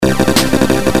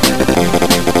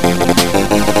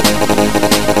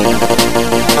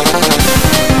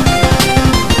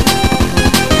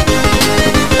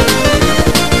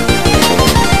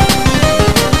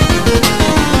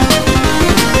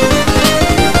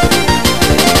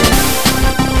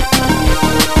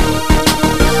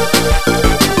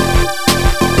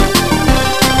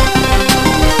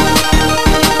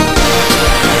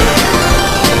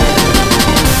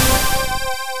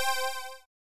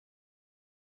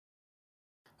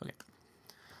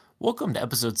Welcome to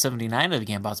episode 79 of the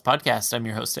Gambots Podcast. I'm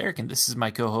your host, Eric, and this is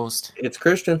my co-host. It's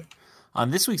Christian.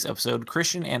 On this week's episode,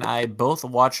 Christian and I both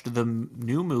watched the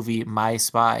new movie, My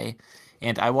Spy,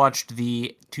 and I watched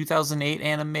the 2008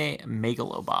 anime,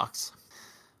 Megalo Box.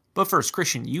 But first,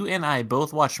 Christian, you and I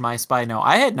both watched My Spy. Now,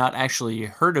 I had not actually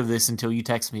heard of this until you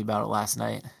texted me about it last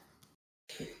night.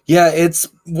 Yeah, it's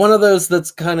one of those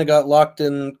that's kind of got locked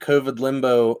in COVID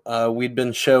limbo. We'd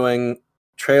been showing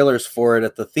trailers for it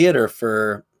at the theater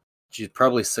for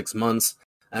probably 6 months.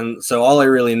 And so all I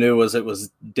really knew was it was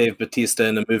Dave Bautista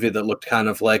in a movie that looked kind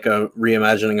of like a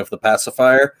reimagining of The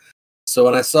Pacifier. So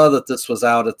when I saw that this was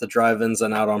out at the drive-ins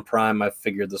and out on Prime, I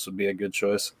figured this would be a good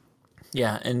choice.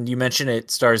 Yeah, and you mentioned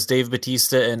it stars Dave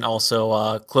Bautista and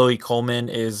also Chloe Coleman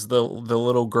is the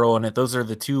little girl in it. Those are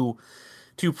the two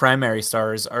primary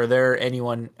stars. Are there any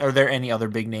other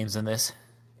big names in this?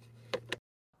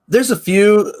 There's a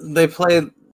few. They play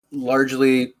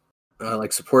largely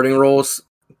like supporting roles.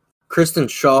 Kristen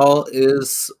Shaw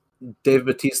is Dave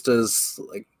Bautista's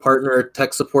like partner,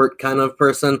 tech support kind of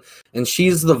person, and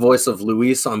she's the voice of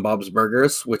Louise on Bob's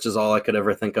Burgers, which is all I could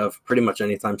ever think of pretty much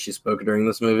anytime she spoke during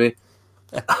this movie.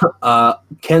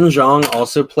 Ken Jeong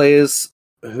also plays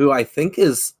who I think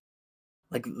is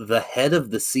like the head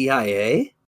of the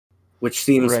CIA, which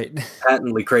seems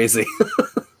patently crazy.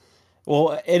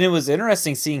 Well, and it was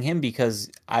interesting seeing him because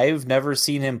I've never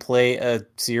seen him play a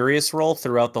serious role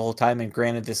throughout the whole time. And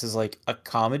granted, this is like a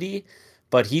comedy,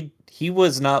 but he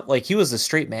was not like he was a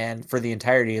straight man for the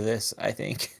entirety of this, I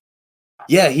think.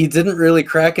 Yeah, he didn't really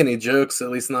crack any jokes, at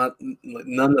least none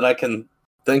that I can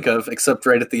think of, except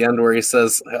right at the end where he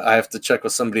says, I have to check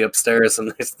with somebody upstairs,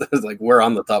 and there's like, we're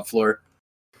on the top floor.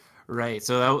 Right,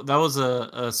 so that was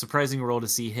a surprising role to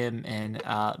see him in.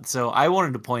 So I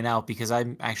wanted to point out, because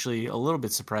I'm actually a little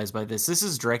bit surprised by this. This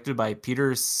is directed by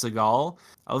Peter Segal.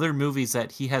 Other movies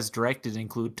that he has directed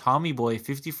include Tommy Boy,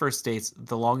 51st Dates,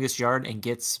 The Longest Yard, and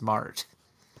Get Smart.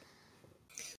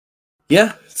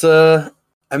 Yeah, that's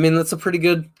a pretty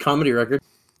good comedy record.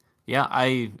 Yeah,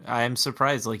 I'm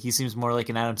surprised. Like, he seems more like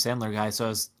an Adam Sandler guy,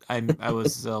 so I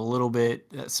was a little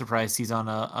bit surprised he's on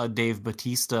a Dave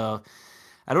Bautista.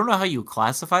 I don't know how you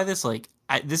classify this. Like,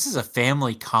 this is a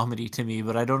family comedy to me,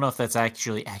 but I don't know if that's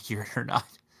actually accurate or not.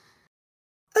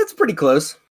 That's pretty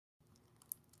close.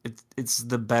 It's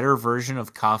the better version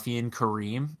of Coffee and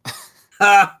Kareem.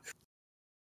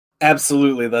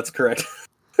 Absolutely, that's correct.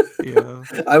 Yeah,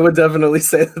 I would definitely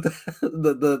say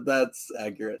that that's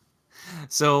accurate.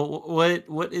 So,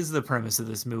 what is the premise of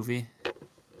this movie?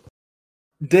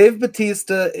 Dave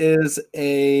Bautista is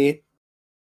a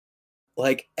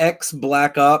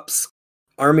ex-Black Ops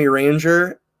Army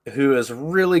Ranger who is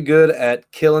really good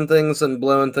at killing things and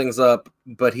blowing things up,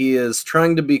 but he is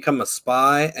trying to become a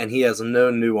spy, and he has no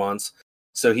nuance.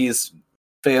 So he's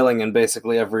failing in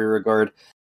basically every regard.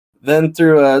 Then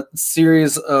through a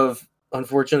series of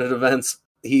unfortunate events,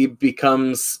 he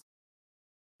basically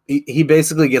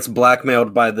gets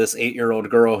blackmailed by this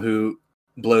 8-year-old girl who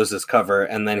blows his cover,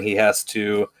 and then he has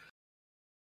to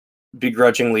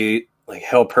begrudgingly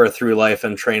help her through life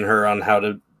and train her on how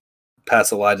to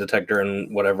pass a lie detector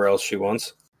and whatever else she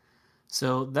wants.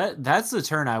 So that's the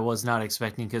turn I was not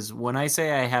expecting, because when I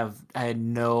say I had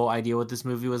no idea what this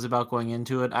movie was about going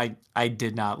into it, I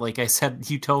did not. Like I said,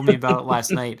 you told me about it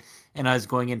last night, and I was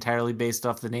going entirely based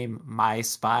off the name My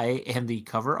Spy and the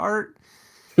cover art.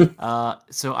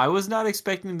 So I was not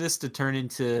expecting this to turn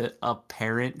into a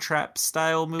Parent Trap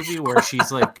style movie where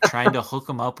she's like trying to hook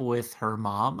him up with her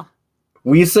mom.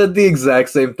 We said the exact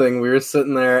same thing. We were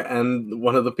sitting there, and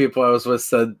one of the people I was with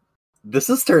said,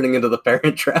 "This is turning into the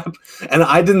Parent Trap," and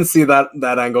I didn't see that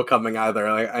angle coming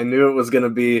either. Like, I knew it was going to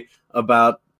be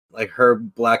about her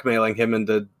blackmailing him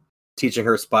into teaching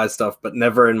her spy stuff, but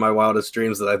never in my wildest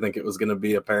dreams that I think it was going to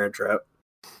be a Parent Trap.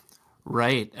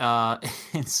 Right.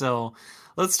 And so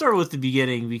let's start with the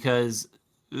beginning, because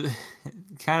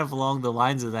kind of along the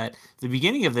lines of that, the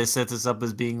beginning of this sets us up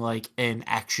as being like an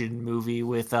action movie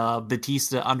with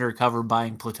Batista undercover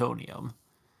buying plutonium.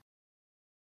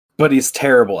 But he's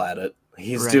terrible at it.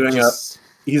 He's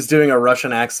doing a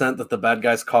Russian accent that the bad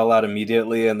guys call out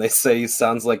immediately, and they say he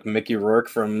sounds like Mickey Rourke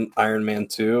from Iron Man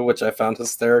 2, which I found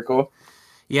hysterical.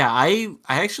 Yeah, I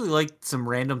actually liked some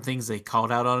random things they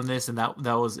called out on this, and that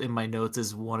was in my notes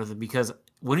as one of them, because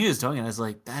when he was doing it, I was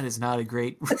like, that is not a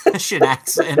great Russian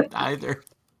accent either.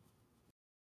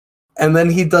 And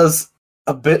then he does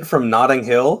a bit from Notting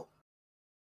Hill.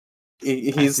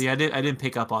 I didn't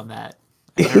pick up on that.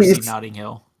 I've never seen Notting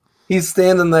Hill. He's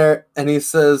standing there, and he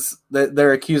says that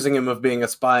they're accusing him of being a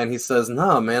spy, and he says,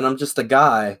 "No, man, I'm just a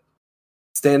guy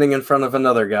standing in front of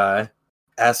another guy,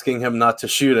 asking him not to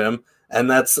shoot him." And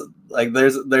that's like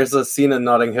there's a scene in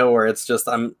Notting Hill where it's just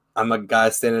I'm a guy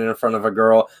standing in front of a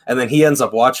girl, and then he ends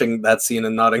up watching that scene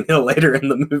in Notting Hill later in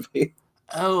the movie.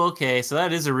 Oh, okay. So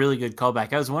that is a really good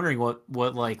callback. I was wondering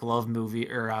what like love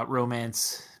movie or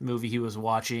romance movie he was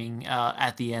watching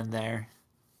at the end there.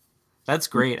 That's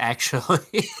great,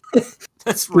 actually.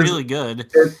 That's really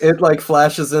good. It like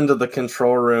flashes into the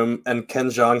control room, and Ken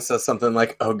Jeong says something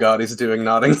like, "Oh God, he's doing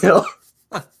Notting Hill."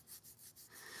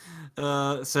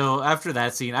 So after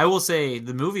that scene, I will say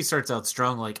the movie starts out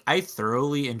strong. Like I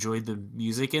thoroughly enjoyed the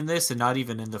music in this, and not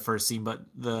even in the first scene, but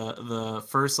the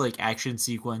first like action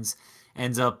sequence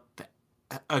ends up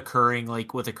occurring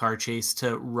like with a car chase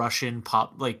to Russian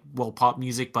pop, like pop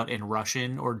music, but in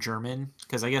Russian or German,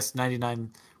 because I guess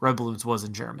 99 Red Balloons was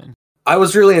in German. I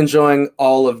was really enjoying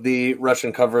all of the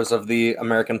Russian covers of the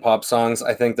American pop songs.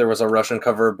 I think there was a Russian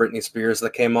cover of Britney Spears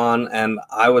that came on, and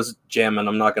I was jamming.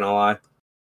 I'm not gonna lie.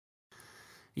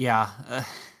 Yeah.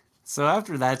 So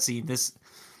after that scene,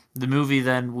 the movie,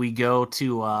 then we go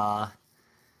to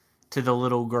the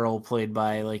little girl played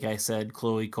by, like I said,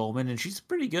 Chloe Coleman, and she's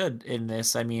pretty good in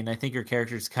this. I mean, I think her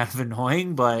character's kind of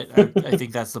annoying, but I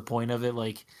think that's the point of it.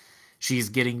 Like, she's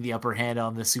getting the upper hand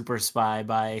on the super spy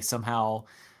by somehow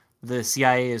the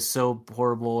CIA is so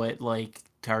horrible at like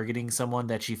targeting someone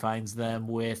that she finds them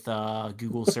with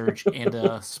Google search and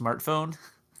a smartphone.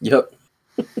 Yep.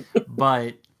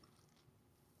 But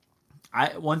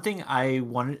one thing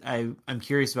I'm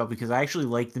curious about, because I actually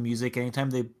like the music. Anytime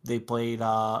they played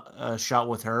a shot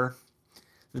with her,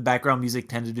 the background music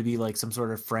tended to be like some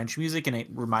sort of French music, and it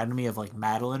reminded me of like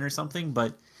Madeline or something.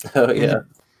 But Oh yeah.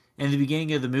 in the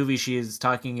beginning of the movie, she is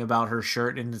talking about her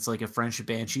shirt, and it's like a French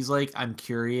band. She's like, I'm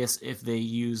curious if they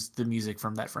use the music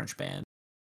from that French band.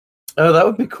 Oh, that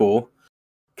would be cool.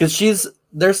 Because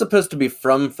they're supposed to be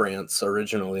from France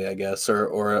originally, I guess,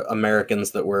 or Americans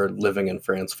that were living in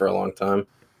France for a long time.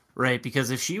 Right,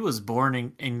 because if she was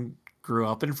born and grew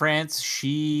up in France,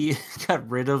 she got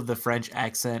rid of the French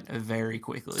accent very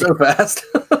quickly. So fast.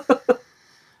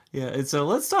 Yeah, and so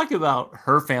let's talk about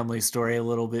her family story a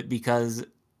little bit, because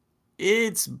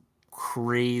it's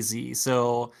crazy.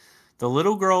 So the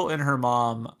little girl and her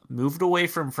mom moved away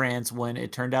from France when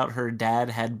it turned out her dad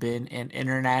had been an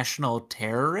international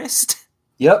terrorist.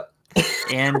 Yep.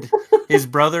 And his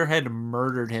brother had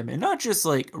murdered him. And not just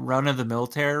like run-of-the-mill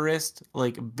terrorist,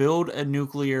 like build a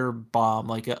nuclear bomb,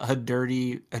 like a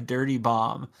dirty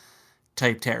bomb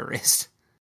type terrorist.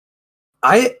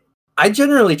 I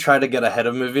generally try to get ahead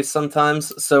of movies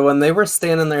sometimes. So when they were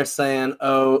standing there saying,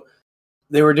 "Oh,"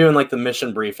 they were doing like the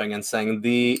mission briefing and saying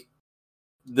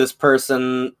this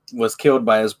person was killed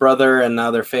by his brother and now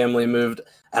their family moved,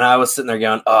 and I was sitting there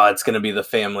going, "Oh, it's going to be the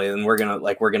family, and we're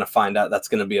gonna find out. That's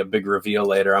going to be a big reveal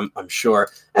later, I'm sure."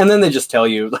 And then they just tell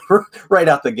you like, right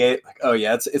out the gate, like, "Oh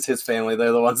yeah, it's his family.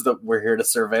 They're the ones that we're here to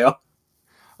surveil."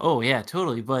 Oh yeah,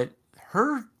 totally. But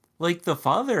her, like the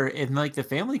father and like the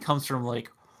family comes from like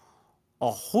he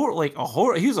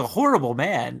was a horrible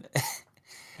man.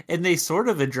 And they sort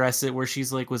of address it where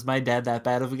she's like, was my dad that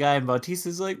bad of a guy? And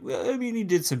Bautista's like, well, I mean, he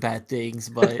did some bad things,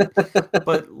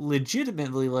 but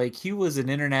legitimately, like, he was an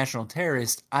international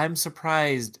terrorist. I'm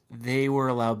surprised they were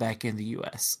allowed back in the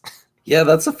US. Yeah,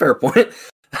 that's a fair point.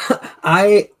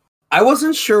 I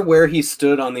wasn't sure where he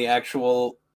stood on the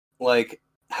actual, like,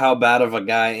 how bad of a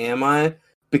guy am I?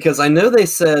 Because I know they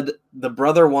said the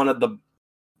brother wanted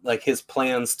his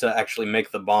plans to actually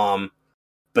make the bomb,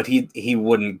 but he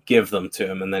wouldn't give them to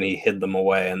him, and then he hid them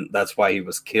away, and that's why he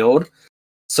was killed.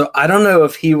 So I don't know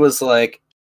if he was like,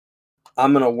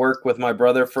 I'm going to work with my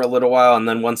brother for a little while, and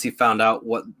then once he found out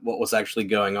what was actually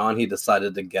going on, he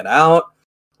decided to get out,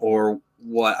 or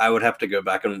what. I would have to go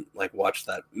back and like watch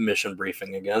that mission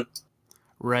briefing again.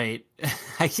 Right.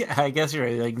 I guess you're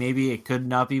right. Like, maybe it could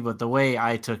not be, but the way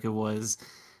I took it was,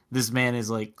 this man is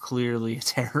like clearly a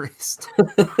terrorist.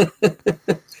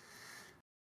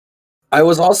 I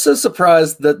was also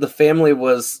surprised that the family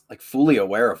was like fully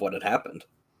aware of what had happened.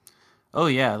 Oh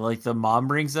yeah, like the mom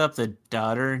brings up the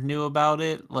daughter knew about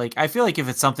it. Like, I feel like if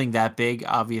it's something that big,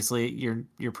 obviously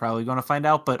you're probably going to find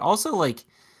out, but also like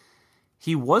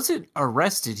he wasn't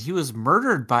arrested. He was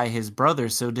murdered by his brother.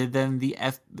 So did then the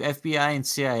FBI and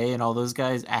CIA and all those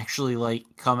guys actually like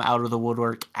come out of the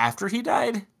woodwork after he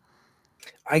died?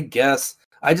 I guess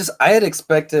I had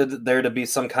expected there to be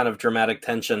some kind of dramatic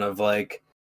tension of like,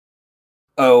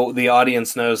 oh, the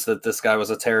audience knows that this guy was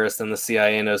a terrorist and the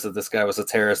CIA knows that this guy was a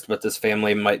terrorist, but this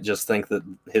family might just think that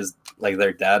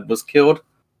their dad was killed.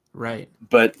 Right.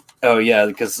 But oh yeah,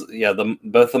 because yeah,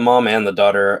 both the mom and the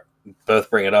daughter both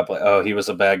bring it up like, oh, he was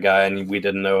a bad guy and we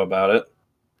didn't know about it.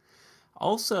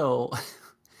 Also,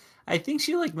 I think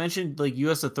she like mentioned like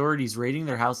U.S. authorities raiding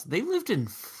their house. They lived in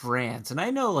France, and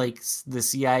I know like the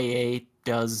CIA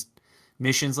does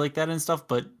missions like that and stuff,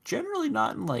 but generally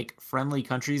not in like friendly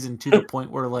countries, and to the point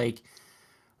where like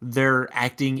they're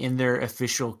acting in their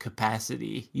official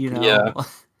capacity, you Yeah. know?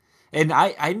 And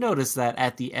I noticed that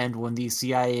at the end when the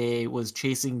CIA was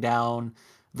chasing down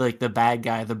like the bad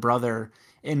guy, the brother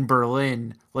in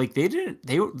Berlin, like they're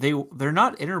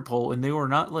not Interpol and they were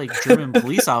not like German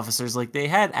police officers. Like they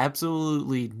had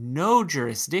absolutely no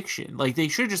jurisdiction. Like they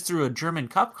should just threw a German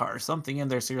cop car or something in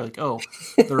there. So you're like, oh,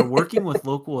 they're working with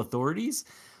local authorities,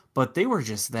 but they were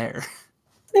just there.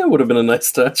 It would have been a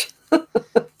nice touch.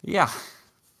 Yeah.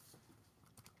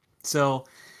 So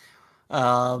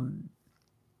um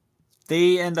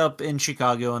they end up in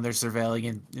Chicago and they're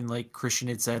surveilling, and like Christian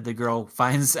had said, the girl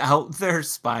finds out they're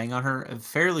spying on her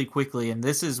fairly quickly, and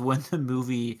this is when the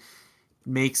movie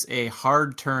makes a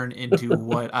hard turn into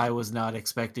what I was not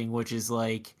expecting, which is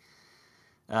like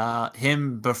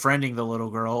him befriending the little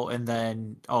girl and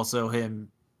then also him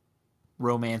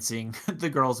romancing the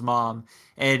girl's mom.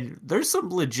 And there's some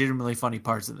legitimately funny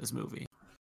parts in this movie.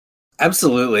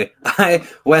 Absolutely.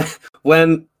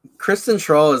 When Kristen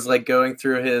Schaal is like going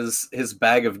through his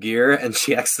bag of gear and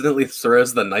she accidentally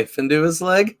throws the knife into his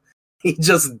leg, he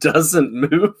just doesn't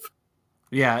move.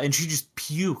 Yeah, and she just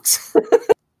pukes.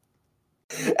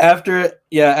 After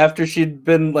she'd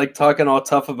been like talking all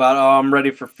tough about, oh, I'm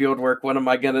ready for field work. When am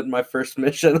I getting my first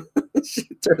mission? She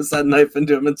throws that knife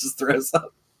into him and just throws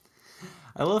up.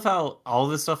 I love how all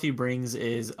the stuff he brings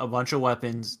is a bunch of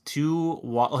weapons, two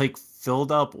like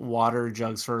filled up water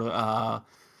jugs for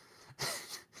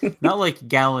not like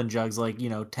gallon jugs, like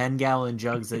 10-gallon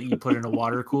jugs that you put in a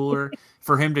water cooler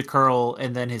for him to curl,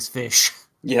 and then his fish.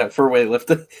 Yeah, for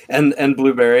weightlifting and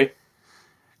Blueberry.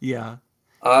 Yeah.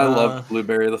 I love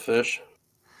Blueberry the fish.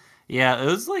 Yeah, it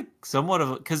was like somewhat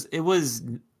of because it was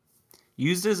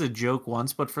used as a joke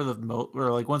once, but for the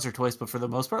or like once or twice, but for the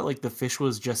most part, like the fish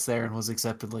was just there and was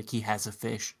accepted. Like he has a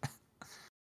fish.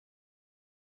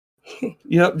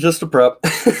 Yep, just a prop.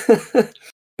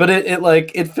 But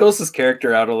it fills his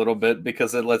character out a little bit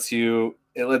because it lets you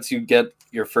get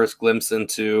your first glimpse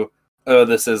into, oh,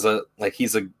 this is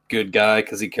he's a good guy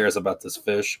because he cares about this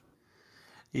fish.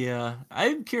 Yeah,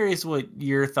 I'm curious what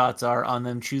your thoughts are on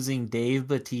them choosing Dave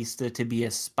Bautista to be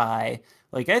a spy.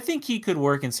 Like, I think he could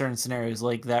work in certain scenarios,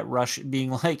 like that being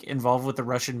like involved with the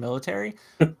Russian military,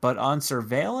 but on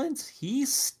surveillance, he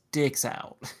sticks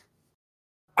out.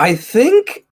 I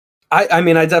think, I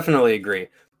mean, I definitely agree,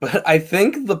 but I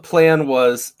think the plan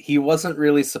was he wasn't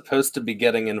really supposed to be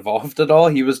getting involved at all.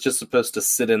 He was just supposed to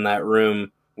sit in that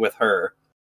room with her.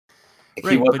 He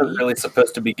Right, but wasn't really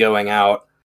supposed to be going out,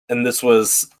 and this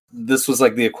was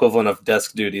like the equivalent of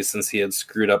desk duty since he had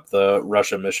screwed up the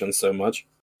Russia mission so much.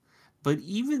 But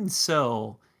even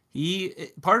so,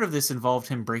 part of this involved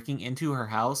him breaking into her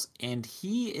house, and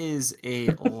he is a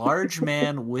large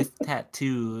man with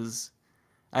tattoos.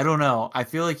 I don't know. I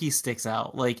feel like he sticks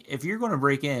out. Like, if you're going to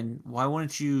break in, why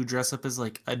wouldn't you dress up as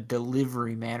like a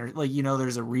delivery man, or like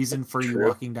there's a reason for you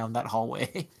walking down that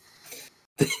hallway.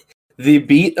 The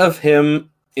beat of him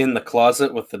in the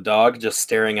closet with the dog just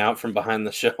staring out from behind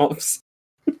the shelves.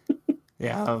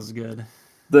 Yeah, that was good.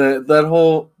 That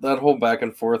whole back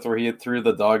and forth where he threw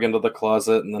the dog into the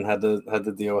closet and then had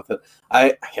to deal with it.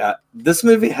 This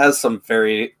movie has some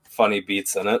very funny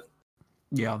beats in it.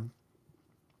 Yeah.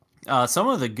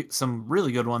 Some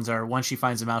really good ones are when she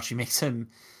finds him out, she makes him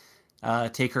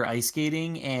take her ice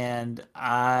skating, and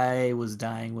I was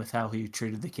dying with how he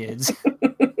treated the kids.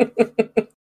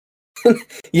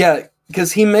 Yeah,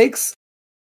 because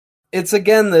it's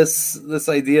again this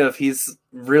idea of he's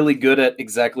really good at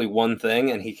exactly one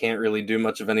thing and he can't really do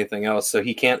much of anything else, so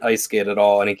he can't ice skate at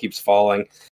all and he keeps falling.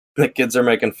 The kids are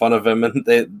making fun of him and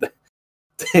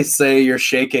they say you're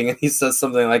shaking, and he says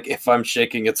something like, if I'm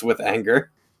shaking, it's with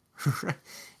anger.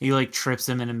 He like trips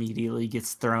him and immediately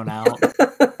gets thrown out.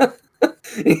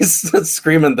 He's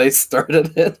screaming they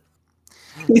started it.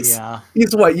 He's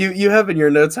what you have in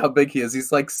your notes how big he is.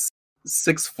 He's like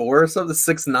 6'4" or something,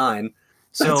 6'9".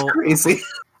 That's crazy.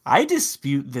 I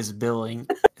dispute this billing.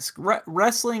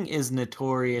 Wrestling is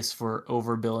notorious for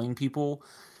overbilling people,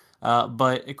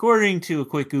 but according to a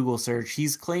quick Google search,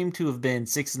 he's claimed to have been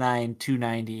 6'9",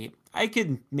 290. I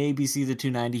could maybe see the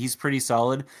 290. He's pretty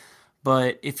solid.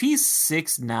 But if he's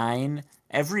 6'9",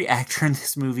 every actor in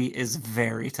this movie is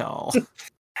very tall.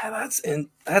 Yeah,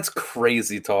 that's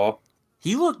crazy tall.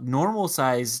 He looked normal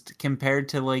sized compared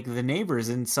to like the neighbors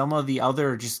and some of the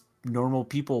other just normal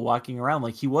people walking around.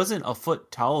 Like he wasn't a foot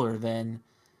taller than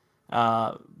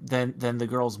the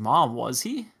girl's mom, was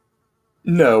he?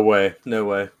 No way.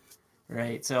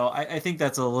 Right. So I think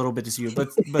that's a little bit disputed,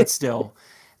 but still,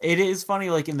 it is funny.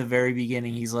 Like in the very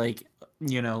beginning, he's like,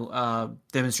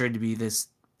 demonstrated to be this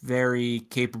very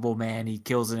capable man. He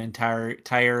kills an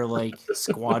entire like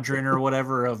squadron or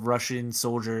whatever of Russian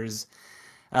soldiers,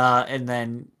 and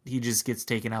then he just gets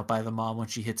taken out by the mom when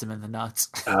she hits him in the nuts.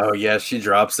 Oh yeah, she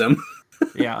drops him.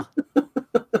 Yeah.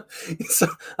 So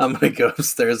I'm gonna go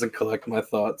upstairs and collect my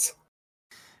thoughts.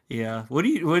 Yeah. What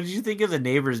did you think of the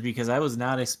neighbors? Because I was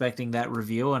not expecting that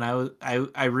reveal, and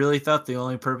I really thought the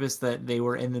only purpose that they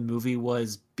were in the movie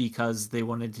was because they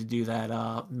wanted to do that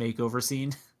makeover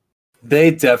scene.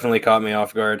 They definitely caught me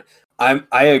off guard. I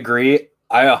agree.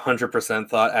 I 100%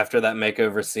 thought after that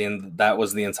makeover scene that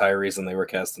was the entire reason they were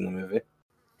cast in the movie.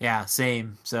 Yeah,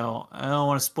 same. So I don't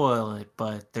want to spoil it,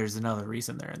 but there's another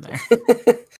reason they're in there.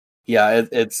 Yeah,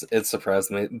 it surprised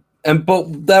me,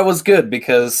 but that was good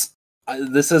because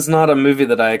this is not a movie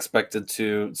that I expected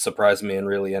to surprise me in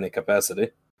really any capacity.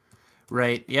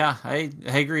 Right. Yeah, I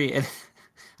agree. And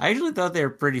I actually thought they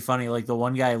were pretty funny. Like the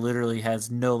one guy literally has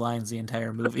no lines the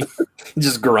entire movie.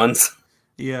 Just grunts.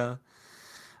 Yeah.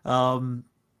 Um.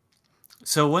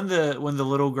 So when the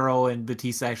little girl and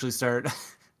Batista actually start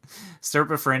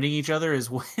befriending each other is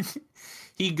when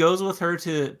he goes with her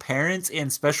to Parents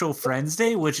and Special Friends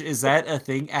Day, which is that a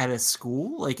thing at a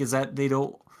school? Like, is that they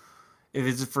don't? If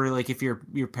it's for like if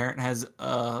your parent has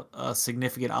a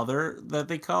significant other that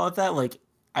they call it that? Like,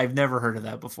 I've never heard of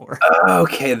that before.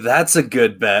 Okay, that's a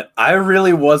good bet. I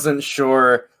really wasn't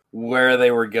sure where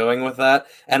they were going with that,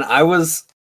 and I was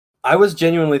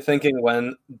genuinely thinking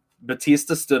when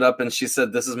Batista stood up and she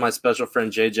said, "This is my special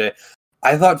friend JJ."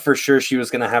 I thought for sure she was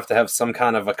going to have some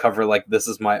kind of a cover like "This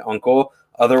is my uncle."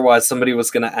 Otherwise, somebody was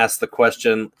going to ask the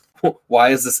question,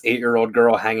 "Why is this 8-year-old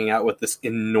girl hanging out with this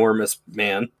enormous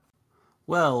man?"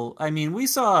 Well, I mean, we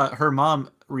saw her mom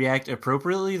react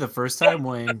appropriately the first time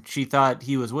when she thought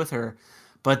he was with her,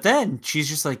 but then she's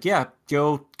just like, "Yeah,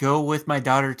 go with my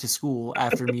daughter to school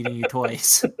after meeting you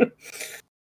twice."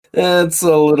 It's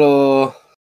a little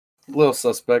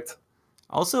suspect.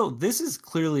 Also, this is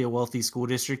clearly a wealthy school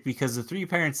district because the three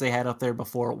parents they had up there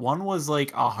before, one was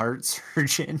like a heart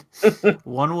surgeon,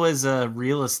 one was a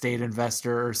real estate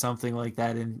investor or something like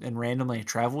that, and randomly a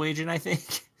travel agent, I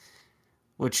think,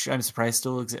 which I'm surprised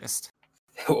still exists.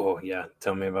 Oh yeah,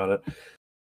 tell me about it.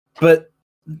 But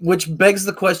which begs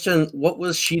the question: what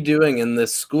was she doing in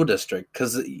this school district?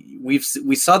 Because we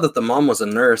saw that the mom was a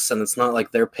nurse, and it's not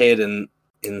like they're paid in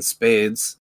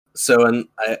spades. So, and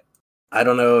I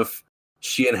don't know if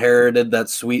she inherited that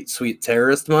sweet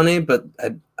terrorist money, but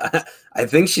I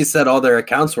think she said all their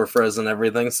accounts were frozen and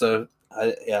everything. So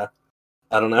I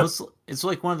don't know. Well, it's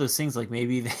like one of those things. Like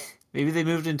maybe they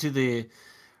moved into the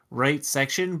right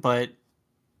section, but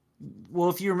well,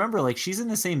 if you remember, like she's in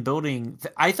the same building.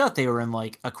 I thought they were in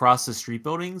like across the street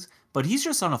buildings, but he's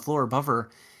just on a floor above her.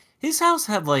 His house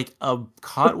had like a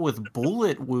cot with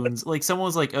bullet wounds. Like someone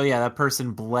was like, "Oh yeah, that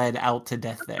person bled out to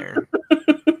death there."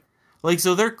 Like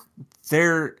so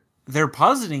they're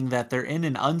positing that they're in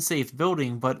an unsafe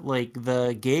building, but like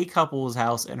the gay couple's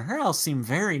house and her house seem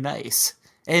very nice,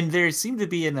 and they seem to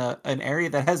be in an area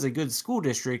that has a good school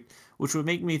district, which would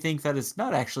make me think that it's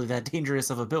not actually that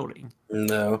dangerous of a building.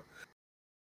 No.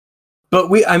 But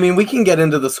we can get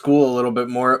into the school a little bit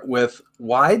more with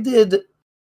why did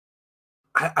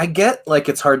I get like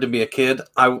it's hard to be a kid.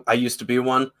 I used to be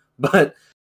one, but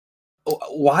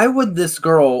why would this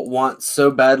girl want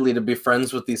so badly to be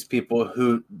friends with these people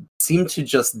who seem to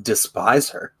just despise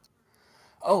her?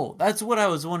 Oh, that's what I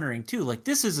was wondering too. Like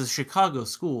this is a Chicago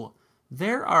school.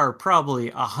 There are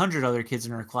probably 100 other kids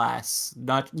in her class,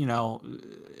 not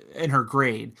in her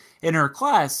grade. In her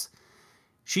class,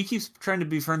 she keeps trying to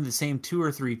befriend the same 2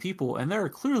 or 3 people, and there are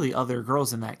clearly other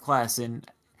girls in that class, and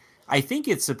I think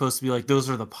it's supposed to be like those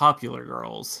are the popular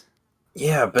girls.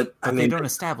 Yeah, but I mean, they don't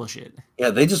establish it.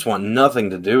 Yeah, they just want nothing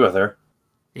to do with her.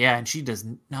 Yeah, and she does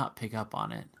not pick up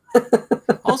on it.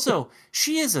 Also,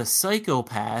 she is a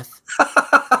psychopath.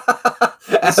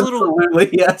 Absolutely,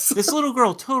 yes. This little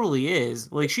girl totally is.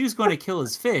 Like she was going to kill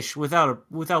his fish without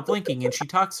blinking, and she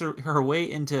talks her way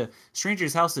into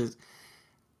strangers' houses.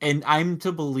 And I'm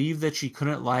to believe that she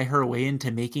couldn't lie her way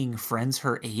into making friends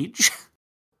her age.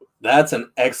 That's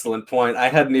an excellent point. I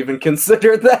hadn't even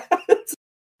considered that.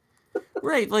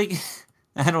 Right, like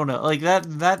I don't know, like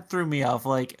that threw me off.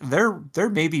 Like they're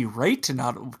maybe right to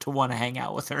not to want to hang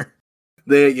out with her.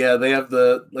 They have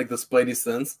the spidey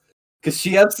sense because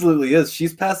she absolutely is.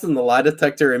 She's passing the lie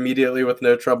detector immediately with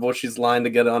no trouble. She's lying to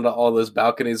get onto all those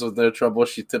balconies with no trouble.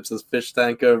 She tips his fish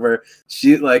tank over.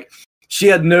 She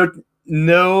had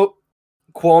no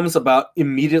qualms about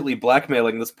immediately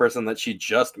blackmailing this person that she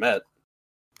just met.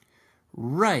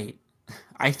 Right.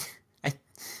 I I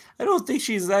I don't think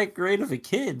she's that great of a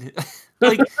kid.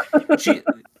 like she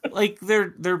like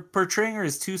they're portraying her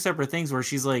as two separate things where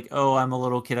she's like, "Oh, I'm a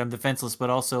little kid, I'm defenseless," but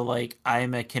also like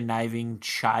I'm a conniving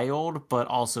child, but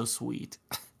also sweet.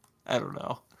 I don't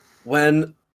know.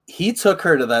 When he took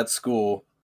her to that school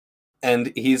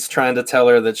and he's trying to tell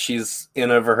her that she's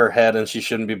in over her head and she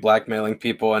shouldn't be blackmailing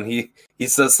people, and he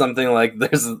says something like,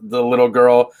 "There's the little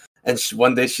girl, and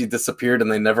one day she disappeared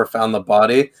and they never found the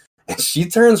body," and she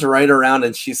turns right around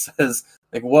and she says,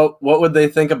 like, what would they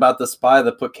think about the spy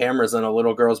that put cameras in a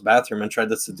little girl's bathroom and tried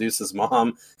to seduce his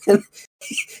mom? And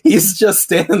he's just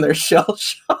standing there shell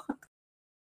shocked.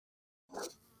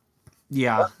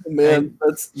 Yeah. Man,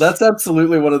 that's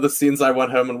absolutely one of the scenes I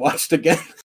went home and watched again.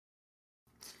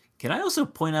 Can I also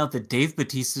point out that Dave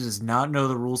Bautista does not know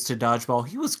the rules to dodgeball?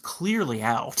 He was clearly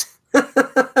out.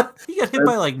 He got hit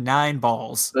by like 9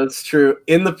 balls. That's true.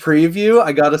 In the preview,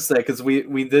 I gotta say, because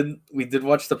we did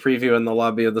watch the preview in the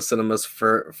lobby of the cinemas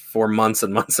for months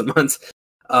and months and months.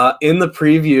 In the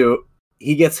preview,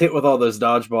 he gets hit with all those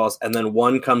dodgeballs, and then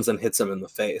one comes and hits him in the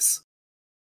face,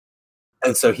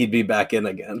 and so he'd be back in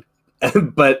again.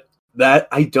 But that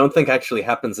I don't think actually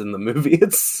happens in the movie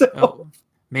itself. Oh,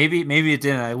 maybe it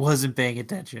didn't. I wasn't paying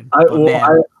attention.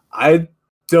 I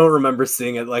don't remember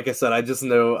seeing it. Like I said, I just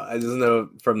know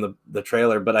from the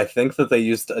trailer. But I think that they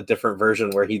used a different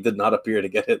version where he did not appear to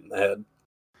get hit in the head.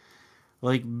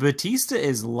 Like, Batista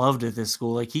is loved at this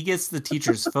school. Like, he gets the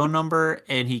teacher's phone number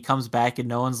and he comes back and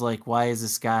no one's like, why is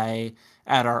this guy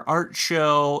at our art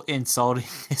show insulting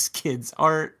his kid's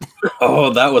art?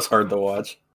 Oh, that was hard to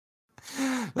watch.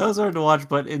 That was hard to watch,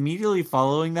 but immediately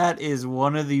following that is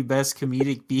one of the best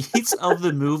comedic beats of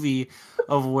the movie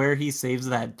of where he saves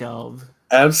that dove.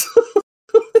 Absolutely.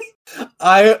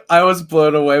 I was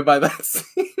blown away by that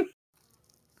scene.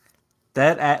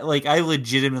 That, like, I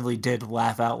legitimately did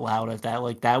laugh out loud at that.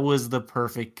 Like, that was the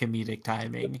perfect comedic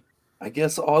timing. I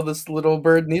guess all this little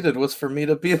bird needed was for me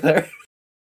to be there.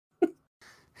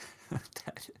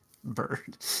 That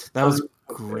bird. That was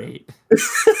great.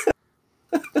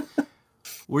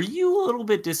 Were you a little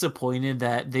bit disappointed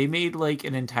that they made like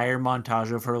an entire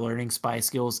montage of her learning spy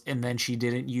skills and then she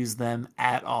didn't use them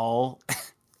at all?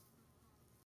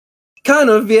 Kind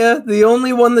of, yeah. The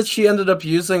only one that she ended up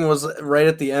using was right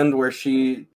at the end where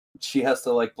she has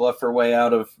to like bluff her way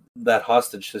out of that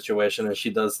hostage situation, and she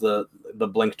does the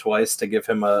blink twice to give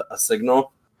him a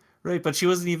signal. Right, but she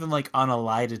wasn't even like on a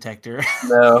lie detector.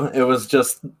 No, it was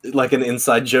just like an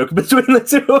inside joke between the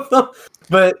two of them.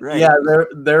 But right. Yeah,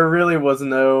 there really was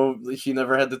no. She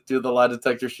never had to do the lie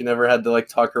detector. She never had to like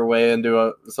talk her way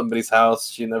into somebody's house.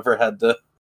 She never had to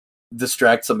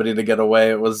distract somebody to get away.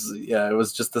 It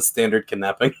was just the standard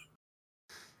kidnapping.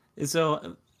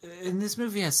 So, and this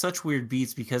movie has such weird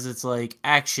beats because it's like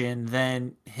action,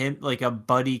 then him like a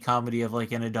buddy comedy of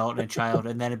like an adult and a child,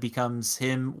 and then it becomes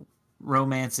him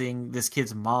romancing this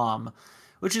kid's mom,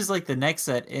 which is like the next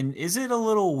set. And is it a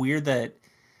little weird that,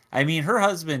 I mean, her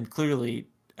husband clearly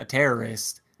a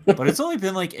terrorist, but it's only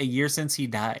been like a year since he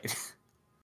died.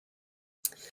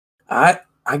 I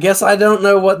guess I don't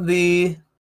know what the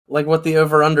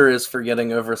over under is for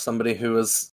getting over somebody who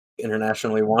is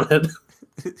internationally wanted.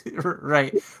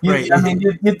 Right. I mean,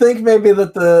 you'd think maybe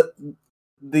that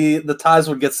the ties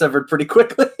would get severed pretty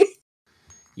quickly.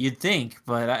 You'd think,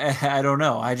 but I don't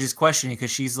know. I just question it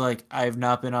because she's like, I've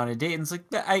not been on a date. And it's like,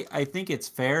 I think it's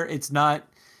fair. It's not,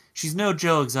 she's no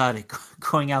Joe Exotic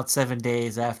going out 7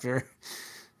 days after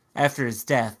his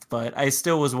death, but I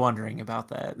still was wondering about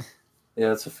that. Yeah,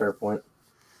 that's a fair point.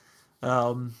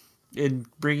 In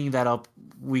bringing that up,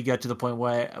 we got to the point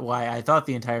why I thought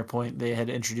the entire point they had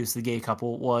introduced the gay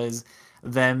couple was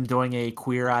them doing a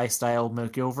Queer Eye style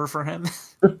makeover for him.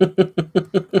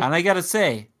 And I gotta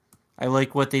say, I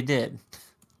like what they did.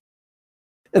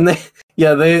 And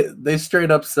they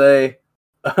straight up say,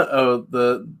 "Oh,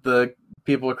 the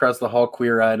people across the hall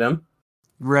queer-eyed him."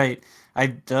 Right.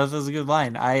 That was a good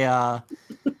line.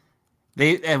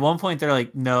 They at one point they're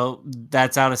like, "No,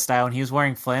 that's out of style." And he was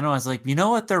wearing flannel. I was like, "You know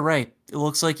what? They're right. It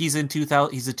looks like he's a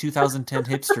 2010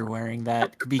 hipster wearing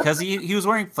that because he was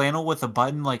wearing flannel with a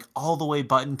button like all the way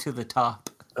buttoned to the top."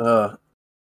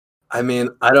 I mean,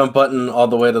 I don't button all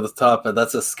the way to the top, but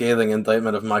that's a scathing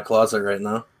indictment of my closet right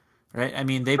now. Right? I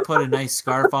mean, they put a nice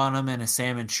scarf on him and a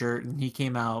salmon shirt, and he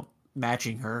came out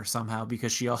matching her somehow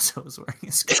because she also was wearing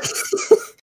a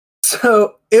scarf.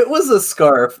 So it was a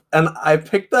scarf, and I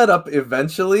picked that up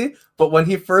eventually, but when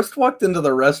he first walked into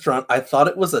the restaurant, I thought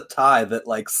it was a tie that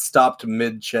like stopped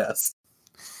mid-chest.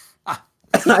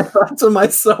 And I thought to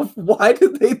myself, why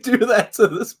did they do that to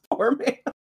this poor man?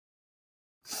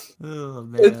 Oh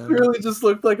It man. really just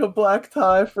looked like a black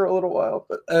tie for a little while,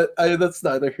 but that's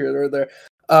neither here nor there.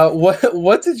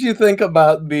 What did you think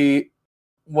about the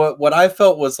what I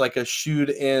felt was like a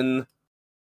shoehorned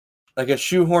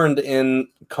in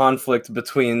conflict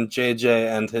between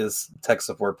JJ and his tech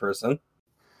support person?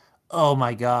 Oh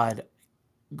my god.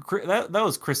 That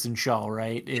was Kristen Shaw,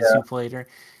 right? Is Yeah. who played her.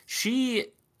 She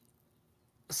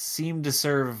seemed to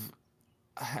serve.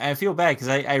 I feel bad because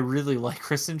I really like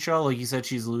Kristen Shaw. Like you said,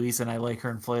 she's Louise, and I like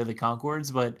her in Flight of the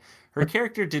Conchords, but her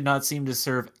character did not seem to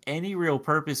serve any real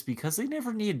purpose because they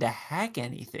never needed to hack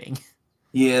anything.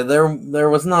 Yeah, there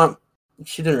was not.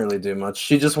 She didn't really do much.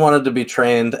 She just wanted to be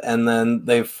trained, and then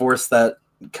they forced that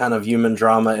kind of human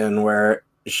drama in where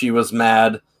she was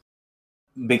mad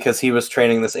because he was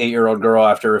training this 8-year-old girl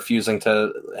after refusing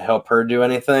to help her do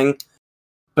anything.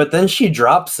 But then she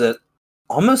drops it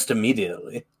almost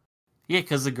immediately. Yeah,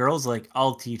 because the girl's like,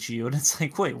 "I'll teach you," and it's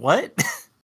like, "Wait, what?"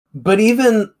 But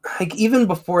even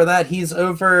before that, he's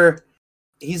over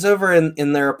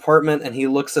in their apartment, and he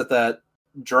looks at that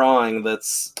drawing that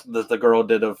the girl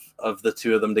did of the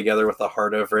two of them together with a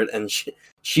heart over it, and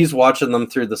she's watching them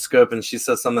through the scope, and she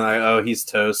says something like, "Oh, he's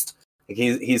toast. Like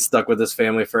he's stuck with his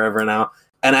family forever now."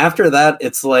 And after that,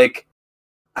 it's like,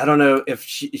 I don't know if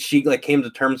she like came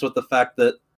to terms with the fact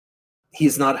that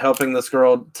he's not helping this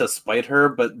girl to spite her,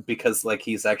 but because like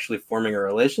he's actually forming a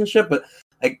relationship. But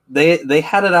like they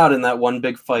had it out in that one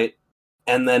big fight,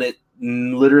 and then it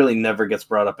literally never gets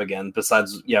brought up again.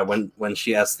 Besides, yeah, when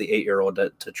she asked the 8-year-old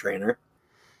to train her.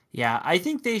 Yeah, I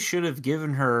think they should have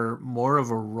given her more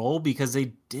of a role because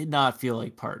they did not feel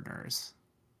like partners.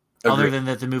 Other Agreed. than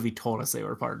that, the movie told us they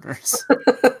were partners.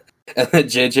 And then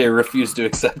JJ refused to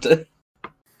accept it.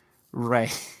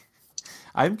 Right.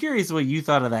 I'm curious what you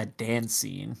thought of that dance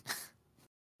scene.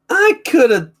 I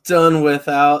could have done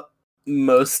without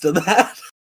most of that.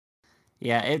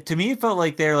 Yeah, to me, it felt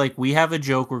like they're like, we have a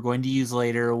joke we're going to use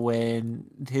later when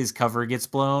his cover gets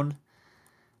blown.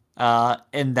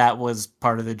 And that was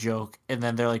part of the joke. And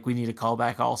then they're like, we need a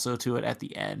callback also to it at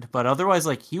the end. But otherwise,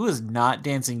 like, he was not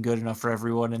dancing good enough for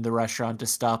everyone in the restaurant to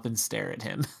stop and stare at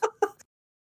him.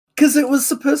 Because it was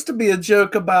supposed to be a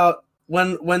joke about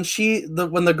when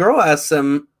the girl asks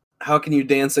him, "How can you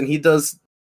dance?" and he does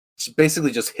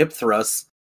basically just hip thrusts.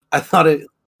 I thought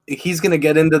he's gonna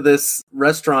get into this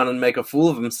restaurant and make a fool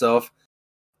of himself,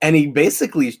 and he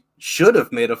basically should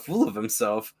have made a fool of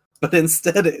himself. But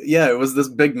instead, it was this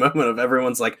big moment of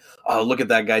everyone's like, "Oh, look at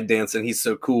that guy dancing! He's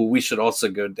so cool. We should also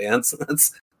go dance."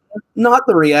 That's not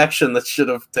the reaction that should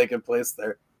have taken place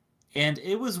there. And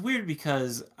it was weird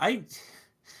because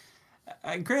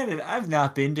granted, I've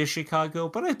not been to Chicago,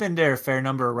 but I've been to a fair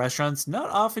number of restaurants. Not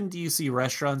often do you see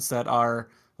restaurants that are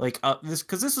like this,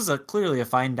 because this was clearly a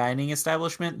fine dining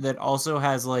establishment that also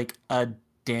has like a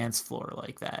dance floor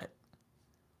like that.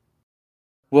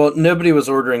 Well, nobody was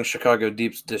ordering Chicago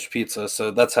deep dish pizza,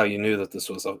 so that's how you knew that this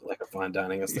was like a fine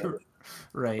dining establishment.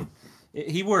 Right.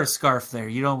 He wore a scarf there.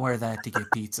 You don't wear that to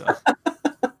get pizza.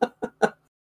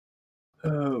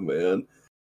 Oh man.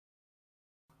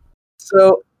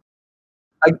 So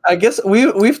I guess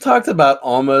we've talked about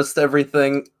almost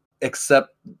everything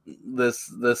except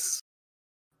this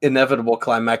inevitable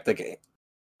climactic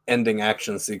ending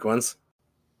action sequence.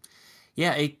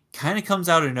 Yeah, it kind of comes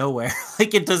out of nowhere.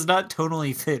 Like it does not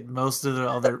totally fit most of the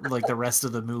other like the rest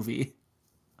of the movie.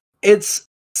 It's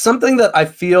something that I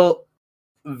feel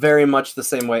very much the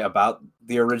same way about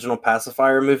the original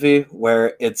Pacifier movie,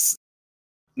 where it's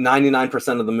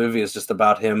 99% of the movie is just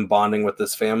about him bonding with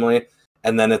this family,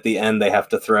 and then at the end they have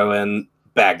to throw in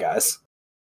bad guys.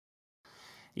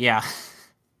 Yeah.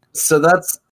 So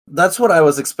that's what I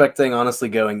was expecting, honestly,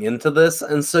 going into this,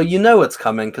 and so it's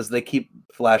coming because they keep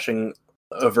flashing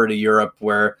over to Europe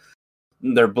where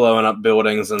they're blowing up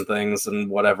buildings and things and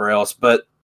whatever else. But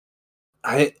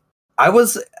I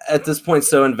was at this point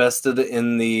so invested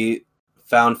in the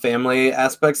found family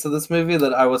aspects of this movie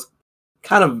that I was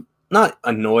kind of not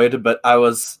annoyed, but I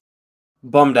was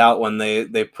bummed out when they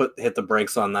hit the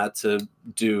brakes on that to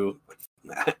do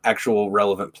actual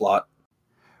relevant plot.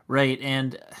 Right,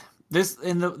 and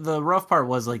the rough part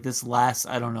was like this last,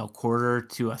 I don't know, quarter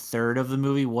to a third of the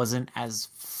movie wasn't as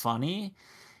funny.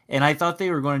 And I thought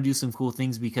they were going to do some cool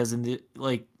things because in the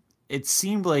like it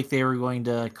seemed like they were going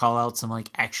to call out some like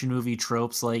action movie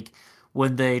tropes, like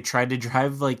when they tried to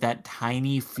drive like that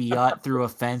tiny Fiat through a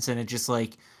fence and it just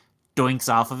like doinks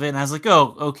off of it. And I was like,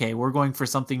 oh, okay, we're going for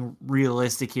something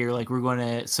realistic here. Like we're going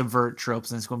to subvert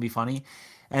tropes and it's going to be funny.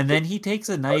 And then he takes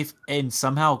a knife and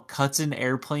somehow cuts an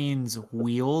airplane's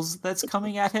wheels that's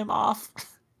coming at him off.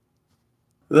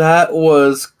 That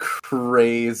was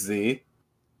crazy.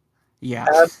 Yeah.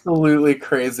 Absolutely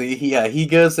crazy. Yeah, he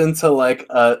goes into like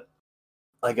a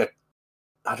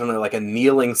I don't know, like a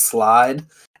kneeling slide,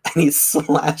 and he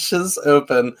slashes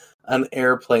open an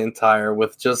airplane tire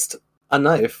with just a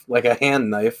knife, like a hand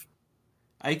knife.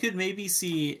 I could maybe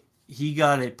see he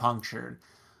got it punctured.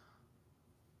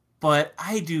 But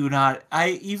I do not.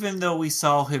 I even though we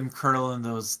saw him curling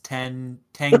those 10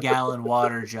 gallon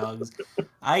water jugs,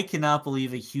 I cannot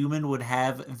believe a human would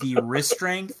have the wrist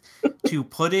strength to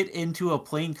put it into a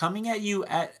plane coming at you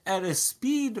at a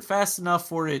speed fast enough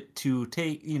for it to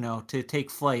take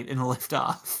flight and lift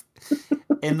off.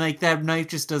 And like that knife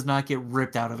just does not get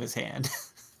ripped out of his hand.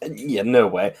 Yeah, no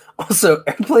way. Also,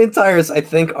 airplane tires, I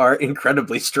think, are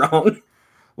incredibly strong.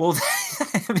 Well,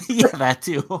 yeah, that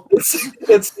too.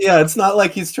 It's not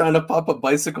like he's trying to pop a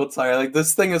bicycle tire. Like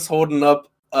this thing is holding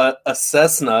up a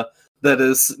Cessna that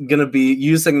is going to be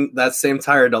using that same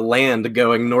tire to land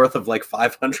going north of like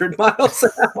 500 miles an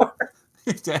hour.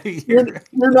 You're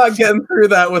not getting through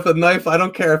that with a knife. I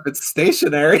don't care if it's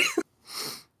stationary.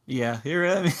 Yeah,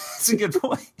 that's a good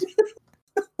point.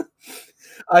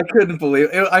 I couldn't believe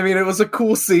it. I mean, it was a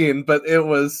cool scene, but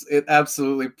it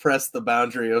absolutely pressed the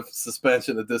boundary of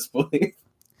suspension of disbelief.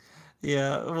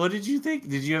 Yeah, what did you think?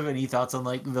 Did you have any thoughts on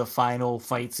like the final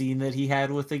fight scene that he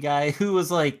had with the guy who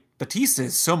was like, Batista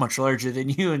is so much larger than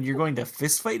you, and you're going to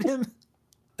fist fight him?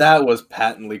 That was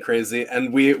patently crazy,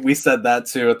 and we said that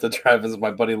too at the drive-ins.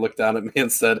 My buddy looked down at me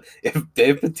and said, "If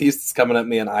Dave Batista's coming at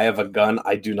me and I have a gun,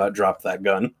 I do not drop that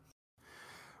gun."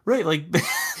 Right, like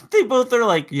they both are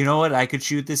like, you know what? I could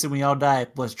shoot this and we all die.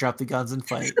 Let's drop the guns and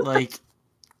fight. Like,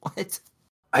 what?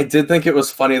 I did think it was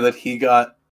funny that he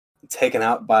got taken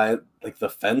out by like the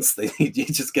fence. He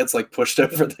just gets like pushed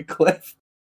over the cliff.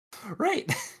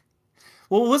 Right.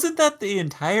 Well, wasn't that the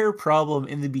entire problem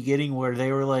in the beginning where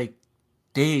they were like,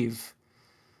 Dave,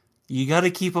 you got to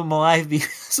keep them alive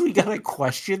because we got to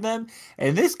question them?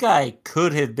 And this guy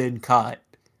could have been caught.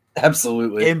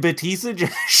 Absolutely. And Batista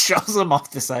just shoves him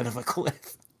off the side of a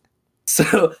cliff.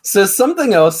 So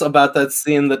something else about that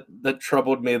scene that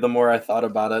troubled me the more I thought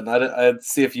about it, and I'd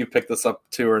see if you picked this up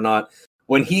too or not.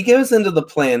 When he goes into the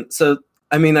plane, so,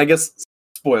 I mean, I guess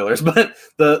spoilers, but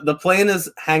the plane is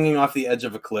hanging off the edge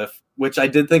of a cliff, which I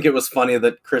did think it was funny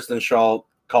that Kristen Shaw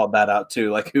called that out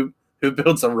too. Like, who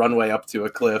builds a runway up to a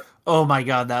cliff? Oh my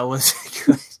god, that was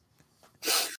good.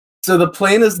 So the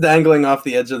plane is dangling off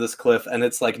the edge of this cliff, and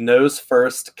it's like nose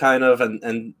first, kind of,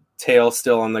 and tail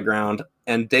still on the ground.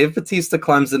 And Dave Bautista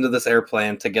climbs into this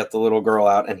airplane to get the little girl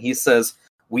out, and he says,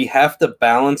 "We have to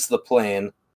balance the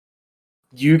plane.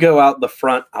 You go out the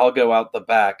front, I'll go out the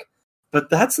back." But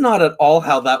that's not at all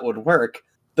how that would work.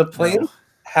 The plane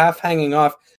half hanging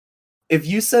off. If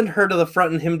you send her to the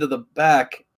front and him to the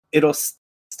back, it'll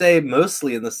stay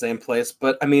mostly in the same place.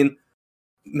 But, I mean,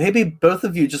 maybe both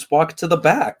of you just walk to the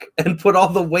back and put all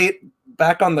the weight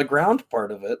back on the ground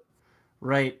part of it.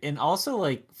 Right. And also,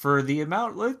 like, for the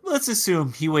amount, let's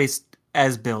assume he weighs,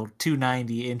 as built,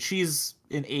 290, and she's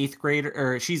an 8th grader,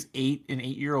 or she's an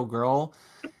 8-year-old girl.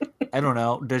 I don't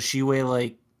know. Does she weigh,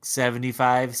 like,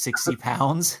 75, 60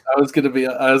 pounds? I was going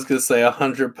to say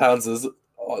 100 pounds is,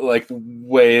 like,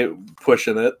 way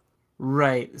pushing it.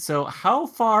 Right. So how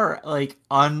far, like,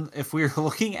 if we were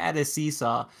looking at a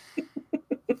seesaw,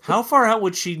 how far out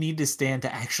would she need to stand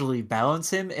to actually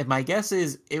balance him? And my guess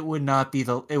is it would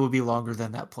be longer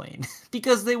than that plane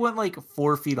because they went like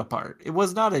 4 feet apart. It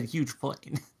was not a huge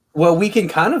plane. Well, we can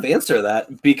kind of answer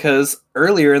that because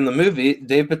earlier in the movie,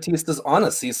 Dave Bautista's on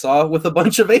a seesaw with a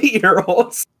bunch of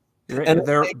 8-year-olds. Right. And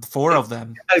there are 4 of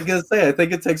them. I was going to say, I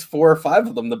think it takes 4 or 5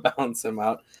 of them to balance him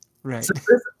out. Right. So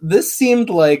this seemed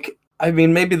like, I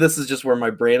mean, maybe this is just where my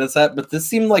brain is at, but this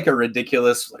seemed like a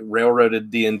ridiculous, like,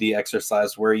 railroaded D&D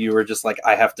exercise where you were just like,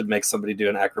 I have to make somebody do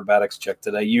an acrobatics check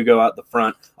today. You go out the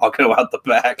front, I'll go out the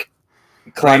back.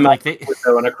 Climb out the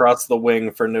window and across the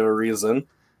wing for no reason.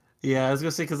 Yeah, I was going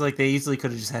to say, because like, they easily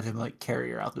could have just had him like carry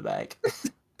her out the back.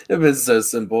 It was so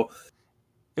simple.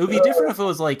 It would be different if it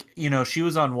was like, she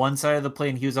was on one side of the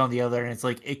plane, he was on the other, and it's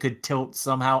like it could tilt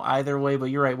somehow either way.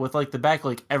 But you're right, with like the back,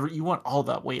 like you want all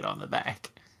that weight on the back.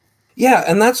 Yeah,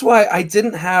 and that's why I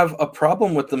didn't have a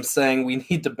problem with them saying we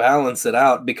need to balance it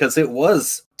out, because it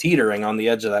was teetering on the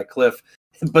edge of that cliff.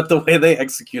 But the way they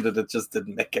executed it just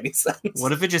didn't make any sense.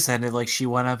 What if it just ended like she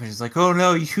went up and she's like, oh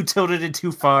no, you tilted it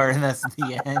too far, and that's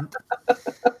the end?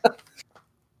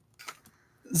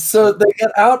 So they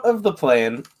get out of the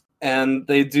plane, and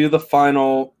they do the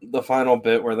final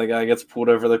bit where the guy gets pulled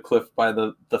over the cliff by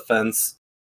the fence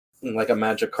like a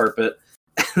magic carpet.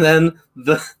 And then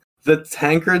the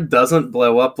tanker doesn't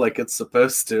blow up like it's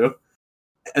supposed to,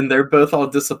 and they're both all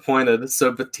disappointed,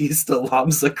 so Batista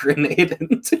lobs a grenade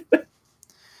into it.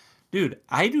 Dude,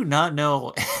 I do not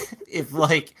know if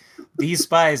like these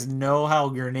spies know how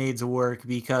grenades work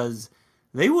because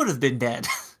they would have been dead.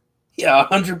 Yeah,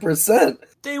 100%.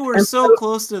 They were And so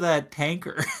close to that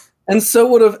tanker. and so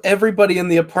would have everybody in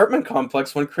the apartment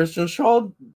complex when Christian Shaw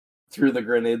threw the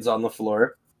grenades on the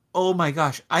floor. Oh my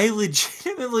gosh. I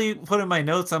legitimately put in my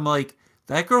notes, I'm like,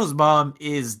 that girl's mom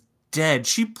is dead.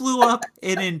 She blew up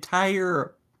an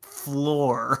entire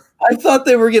floor. I thought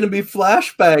they were going to be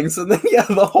flashbangs, and then yeah,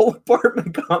 the whole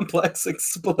apartment complex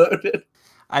exploded.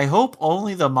 I hope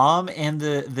only the mom and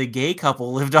the gay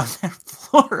couple lived on that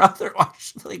floor.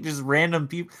 Otherwise, like just random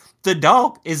people. The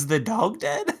dog, is the dog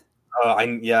dead?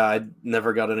 I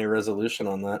never got any resolution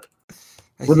on that.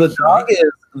 I Well, think he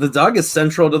might. the dog is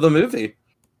central to the movie.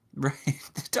 Right,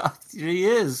 the dog. He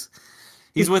is.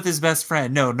 He's with his best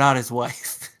friend. No, not his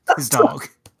wife. His dog.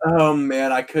 Oh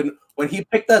man, I couldn't. When he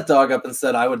picked that dog up and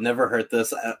said, "I would never hurt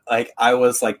this," like I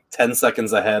was like 10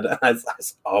 seconds ahead, and I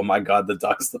was, oh my god, the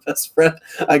dog's the best friend.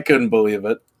 I couldn't believe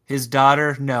it. His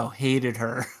daughter, no, hated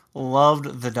her.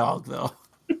 Loved the dog though.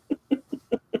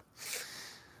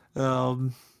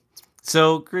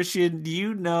 So Christian, do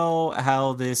you know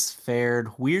how this fared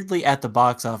weirdly at the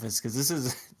box office?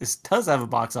 Because this does have a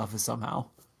box office somehow.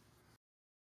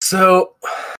 So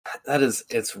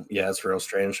it's real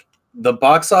strange. The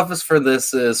box office for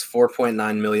this is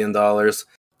 $4.9 million.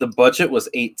 The budget was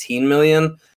 18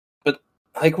 million, but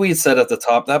like we said at the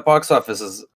top, that box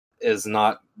office is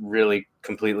not really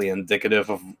completely indicative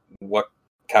of what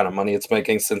kind of money it's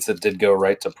making, since it did go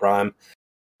right to Prime.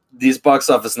 These box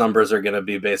office numbers are going to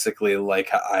be basically like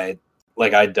I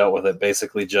dealt with it,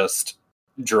 basically just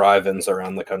drive-ins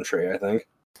around the country, I think.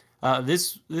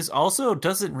 This also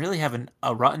doesn't really have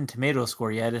a Rotten Tomato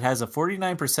score yet. It has a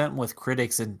 49% with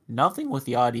critics and nothing with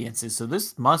the audiences. So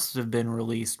this must have been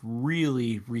released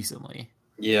really recently.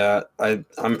 Yeah,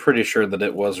 I'm pretty sure that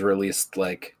it was released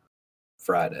like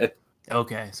Friday.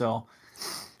 Okay, so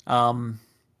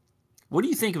what do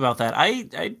you think about that?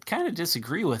 I kind of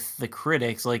disagree with the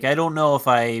critics. Like, I don't know if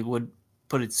I would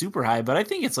put it super high, but I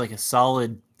think it's like a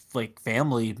solid like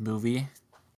family movie.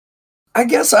 I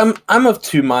guess I'm of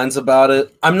two minds about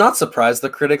it. I'm not surprised the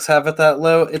critics have it that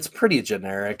low. It's pretty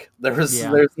generic. There's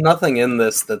nothing in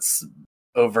this that's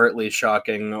overtly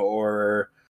shocking or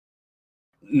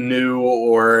new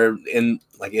or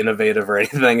innovative or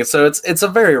anything. So it's a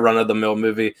very run of the mill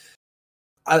movie.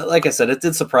 Like I said, it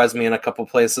did surprise me in a couple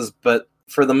places, but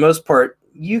for the most part,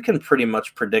 you can pretty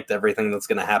much predict everything that's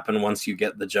going to happen once you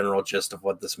get the general gist of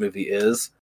what this movie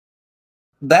is.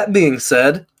 That being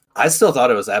said, I still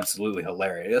thought it was absolutely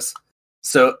hilarious.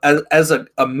 So as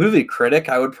a movie critic,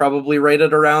 I would probably rate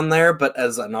it around there, but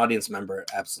as an audience member,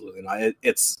 absolutely not.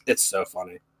 It's so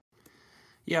funny.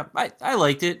 Yeah, I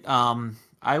liked it.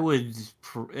 I would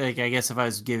I guess if I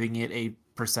was giving it a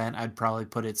percent, I'd probably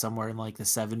put it somewhere in like the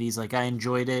 70s. Like, I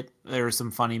enjoyed it. There were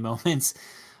some funny moments,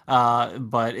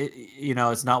 but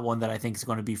it's not one that I think is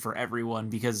going to be for everyone,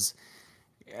 because,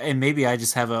 and maybe I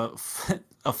just have a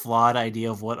flawed idea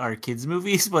of what are kids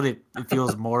movies, but it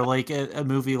feels more like a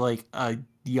movie like a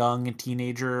young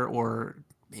teenager or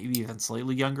maybe even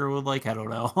slightly younger would like. I don't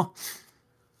know.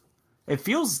 It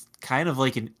feels kind of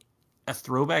like a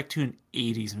throwback to an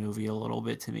 80s movie a little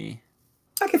bit to me.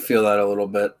 I can feel that a little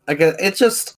bit. It's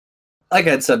just, like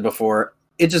I'd said before,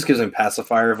 it just gives me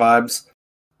pacifier vibes,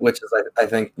 which is, I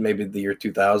think, maybe the year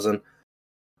 2000.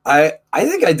 I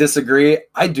think I disagree.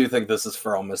 I do think this is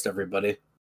for almost everybody.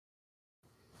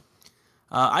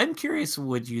 I'm curious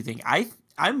what you think.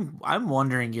 I'm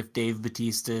wondering if Dave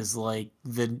Bautista is like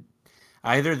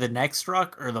either the next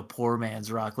Rock or the poor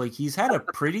man's Rock. Like, he's had a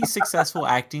pretty successful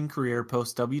acting career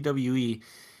post WWE,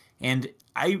 and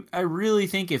I really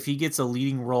think if he gets a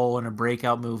leading role in a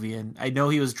breakout movie, and I know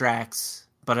he was Drax,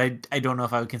 but I don't know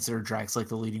if I would consider Drax like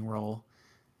the leading role.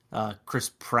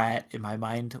 Chris Pratt, in my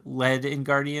mind, led in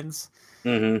Guardians.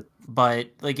 Mm-hmm. But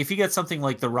like, if you get something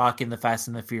like The Rock in the Fast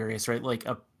and the Furious, right? Like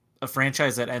a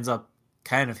franchise that ends up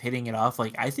kind of hitting it off,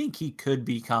 like, I think he could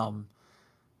become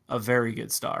a very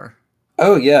good star.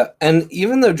 Oh yeah, and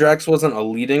even though Drax wasn't a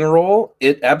leading role,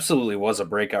 it absolutely was a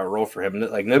breakout role for him.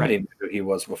 Like, nobody knew who he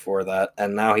was before that,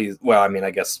 and now he's, well, I mean, I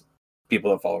guess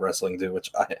people that follow wrestling do, which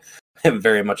I am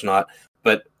very much not.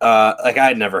 But like, I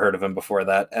had never heard of him before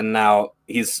that, and now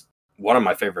he's one of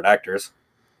my favorite actors.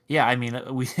 Yeah, I mean,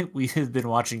 we have been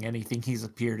watching anything he's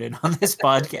appeared in on this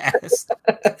podcast.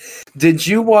 Did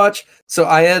you watch? So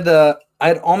I had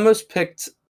almost picked,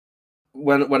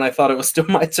 when I thought it was still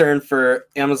my turn for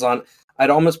Amazon, I'd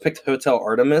almost picked Hotel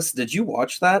Artemis. Did you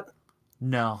watch that?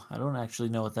 No, I don't actually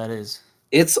know what that is.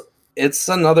 It's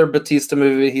another Batista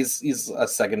movie. He's a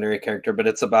secondary character, but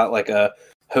it's about like a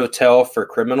hotel for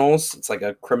criminals. It's like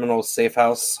a criminal safe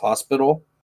house hospital.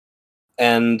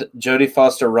 And Jodie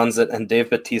Foster runs it, and Dave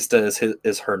Bautista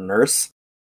is her nurse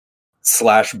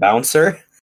 / bouncer.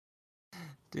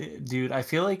 Dude, I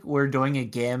feel like we're doing a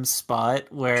Gam spot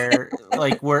where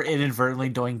like we're inadvertently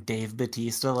doing Dave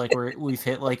Bautista, like we've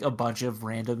hit like a bunch of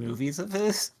random movies of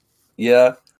his.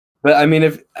 Yeah, but I mean,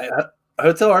 if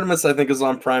Hotel Artemis, I think is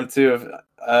on Prime too. If,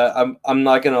 I'm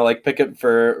not gonna like pick it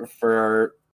for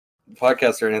our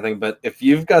podcast or anything, but if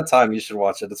you've got time, you should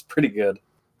watch it. It's pretty good.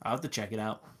 I'll have to check it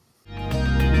out.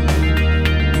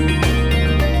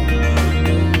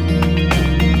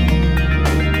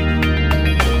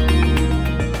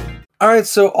 All right,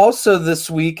 so also this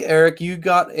week, Eric, you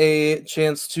got a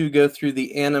chance to go through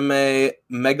the anime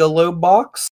Megalo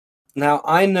Box. Now,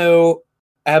 I know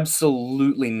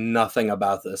absolutely nothing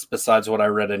about this besides what I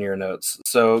read in your notes.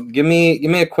 So give me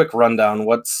a quick rundown.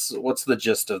 What's the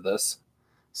gist of this?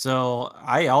 So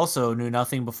I also knew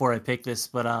nothing before I picked this,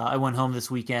 but I went home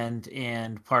this weekend,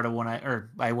 and part of when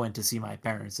I went to see my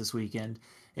parents this weekend,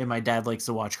 and my dad likes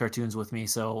to watch cartoons with me,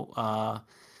 so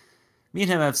me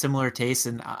and him have similar tastes,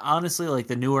 and honestly, like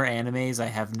the newer animes, I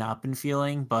have not been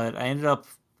feeling, but I ended up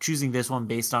choosing this one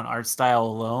based on art style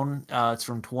alone. It's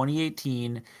from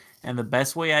 2018, and the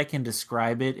best way I can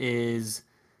describe it is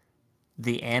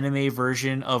the anime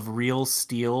version of Real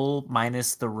Steel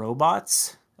minus the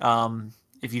robots.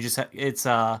 If you just it's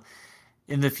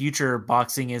in the future,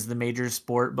 boxing is the major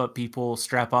sport, but people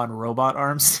strap on robot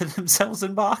arms to themselves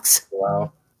and box.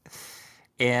 Wow.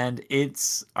 And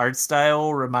its art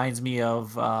style reminds me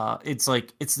of it's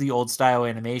the old style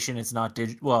animation. It's not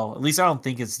digital. Well, at least I don't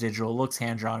think it's digital. It looks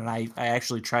hand drawn, and I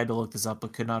actually tried to look this up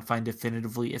but could not find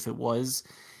definitively if it was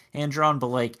hand drawn. But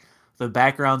like the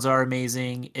backgrounds are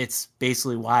amazing. It's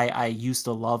basically why I used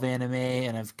to love anime,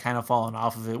 and I've kind of fallen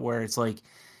off of it, where it's like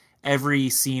every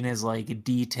scene is like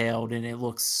detailed and it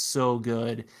looks so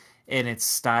good. And it's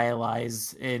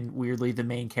stylized, and weirdly, the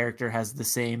main character has the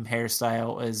same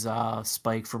hairstyle as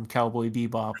Spike from Cowboy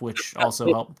Bebop, which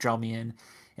also helped draw me in.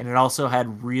 And it also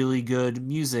had really good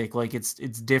music. Like it's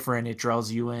different. It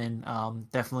draws you in.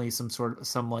 Definitely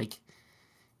some like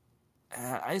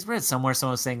I read somewhere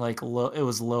someone was saying like it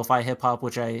was lo-fi hip hop,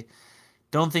 which I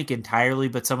don't think entirely,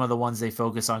 but some of the ones they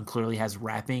focus on clearly has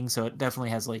rapping, so it definitely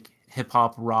has like hip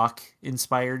hop rock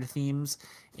inspired themes,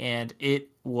 and it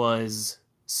was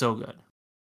so good.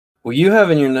 Well, you have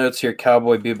in your notes here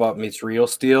Cowboy Bebop meets Real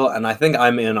Steel, and I think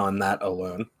I'm in on that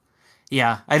alone.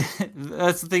 Yeah,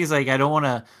 that's the thing, is like I don't want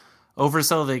to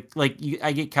oversell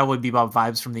I get Cowboy Bebop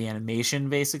vibes from the animation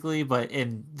basically, but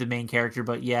in the main character,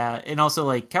 but yeah, and also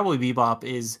like Cowboy Bebop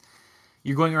is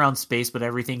you're going around space, but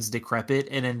everything's decrepit.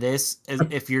 And in this,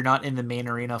 if you're not in the main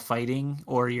arena fighting,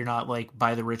 or you're not like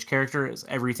by the rich character,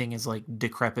 everything is like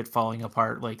decrepit, falling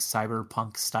apart, like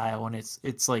cyberpunk style. And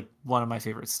it's like one of my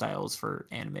favorite styles for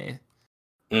anime.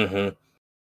 Mm-hmm.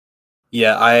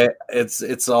 Yeah,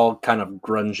 it's all kind of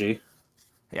grungy.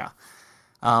 Yeah.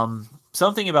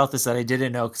 Something about this that I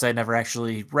didn't know, because I never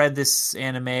actually read this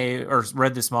anime or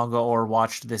read this manga or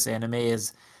watched this anime,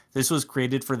 is this was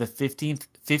created for the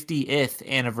 50th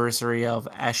anniversary of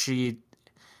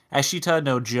Ashita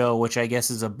no Joe, which I guess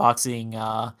is a boxing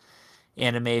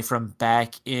anime from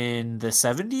back in the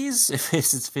 70s, if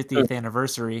it's its 50th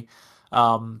anniversary.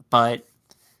 But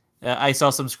I saw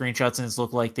some screenshots, and it's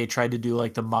looked like they tried to do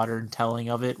like the modern telling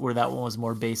of it, where that one was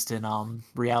more based in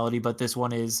reality. But this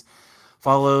one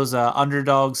follows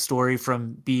underdog's story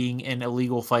from being in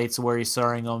illegal fights where he's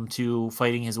starring him to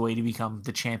fighting his way to become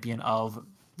the champion of,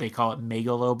 they call it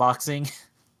Megalo Boxing.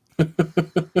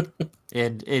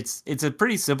 And it's a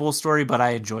pretty simple story, but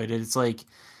I enjoyed it. It's like,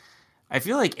 I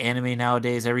feel like anime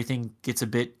nowadays, everything gets a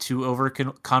bit too over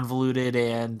convoluted,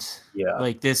 and yeah,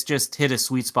 like this just hit a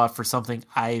sweet spot for something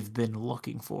I've been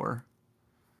looking for.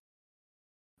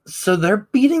 So they're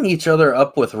beating each other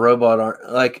up with robot arm.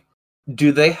 Like,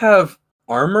 do they have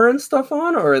armor and stuff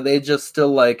on, or are they just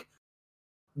still like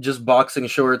just boxing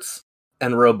shorts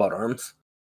and robot arms?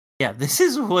 Yeah, this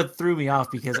is what threw me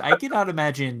off, because I cannot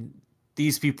imagine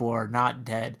these people are not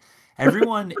dead.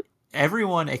 Everyone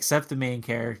except the main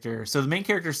character. So the main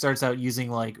character starts out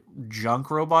using like junk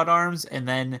robot arms, and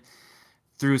then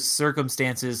through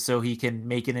circumstances, so he can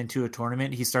make it into a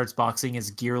tournament, he starts boxing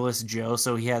as Gearless Joe,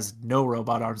 so he has no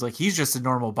robot arms. Like he's just a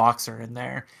normal boxer in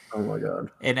there. Oh my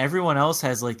god. And everyone else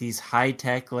has like these high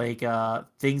tech like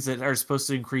things that are supposed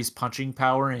to increase punching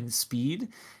power and speed.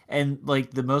 And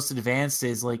like the most advanced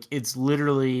is like it's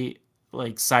literally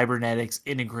like cybernetics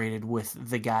integrated with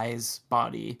the guy's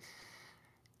body.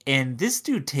 And this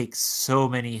dude takes so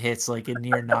many hits, like in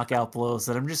near knockout blows,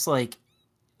 that I'm just like,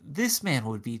 this man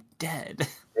would be dead.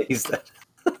 He's dead.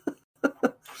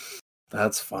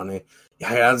 That's funny.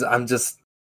 Yeah, I'm just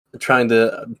trying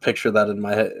to picture that in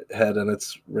my head, and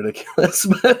it's ridiculous,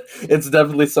 but it's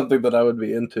definitely something that I would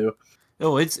be into.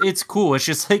 Oh, it's cool. It's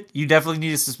just like you definitely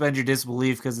need to suspend your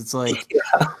disbelief because it's like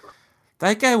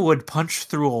that guy would punch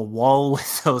through a wall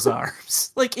with those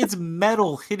arms. Like it's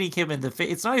metal hitting him in the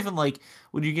face. It's not even like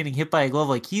when you're getting hit by a glove.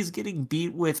 Like he's getting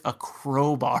beat with a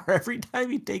crowbar every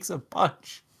time he takes a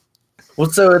punch.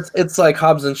 Well, so it's like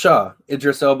Hobbs and Shaw.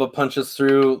 Idris Elba punches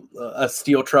through a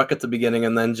steel truck at the beginning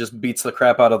and then just beats the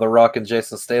crap out of The Rock and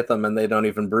Jason Statham, and they don't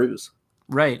even bruise.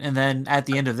 Right, and then at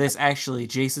the end of this, actually,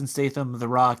 Jason Statham, The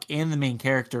Rock, and the main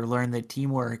character learn that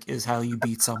teamwork is how you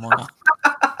beat someone up.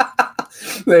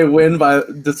 They win by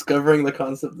discovering the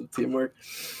concept of teamwork.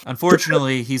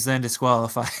 Unfortunately, he's then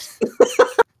disqualified.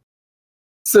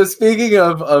 So speaking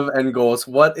of end goals,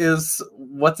 what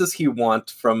does he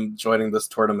want from joining this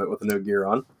tournament with no gear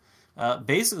on?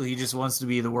 Basically, he just wants to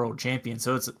be the world champion.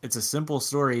 So it's a simple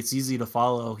story. It's easy to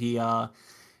follow. He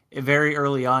very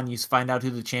early on, you find out who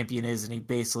the champion is, and he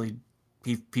basically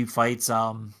he fights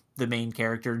the main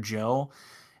character Joe,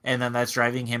 and then that's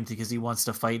driving him because he wants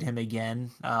to fight him again.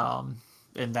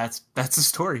 And that's the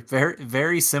story. Very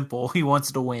very simple. He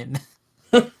wants to win.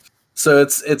 So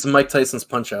it's Mike Tyson's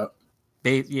Punch Out.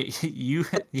 It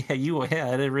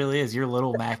really is. You're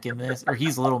Little Mac in this, or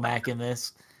he's Little Mac in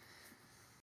this.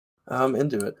 I'm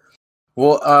into it.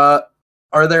 Well,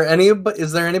 is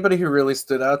there anybody who really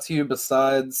stood out to you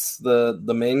besides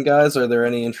the main guys? Are there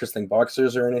any interesting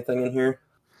boxers or anything in here?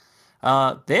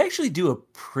 They actually do a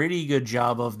pretty good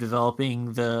job of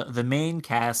developing the main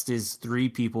cast is 3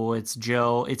 people. It's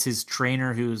Joe, it's his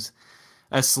trainer who's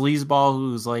a sleazeball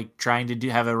who's like trying to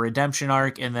have a redemption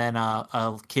arc, and then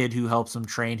a kid who helps him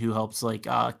train, who helps like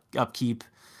upkeep,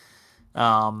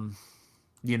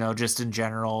 just in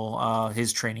general,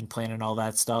 his training plan and all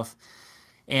that stuff.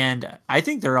 And I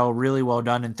think they're all really well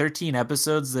done. In 13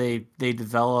 episodes, they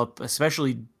develop,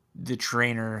 especially the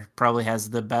trainer probably has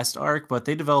the best arc, but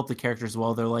they develop the characters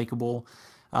well. They're likable.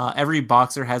 Every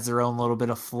boxer has their own little bit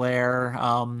of flair.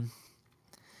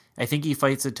 I think he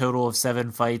fights a total of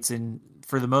 7 fights, and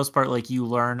for the most part, like you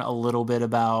learn a little bit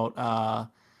about, I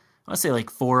want to say like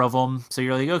 4 of them. So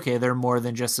you're like, okay, they're more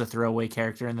than just a throwaway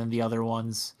character, and then the other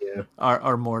ones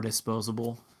are more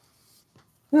disposable.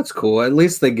 That's cool. At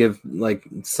least they give like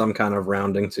some kind of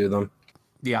rounding to them.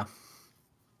 Yeah.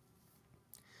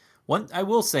 I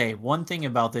will say one thing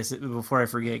about this before I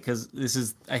forget, because this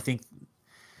is, I think,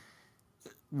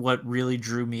 what really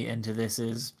drew me into this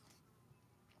is,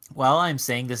 while I'm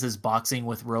saying this is boxing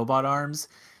with robot arms,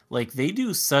 like they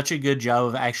do such a good job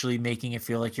of actually making it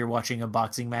feel like you're watching a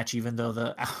boxing match, even though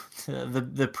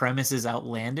the premise is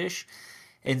outlandish.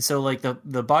 And so like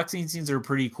the boxing scenes are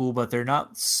pretty cool, but they're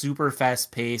not super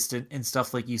fast paced and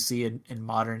stuff like you see in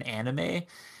modern anime.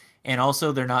 And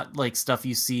also they're not like stuff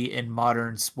you see in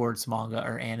modern sports manga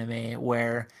or anime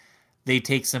where they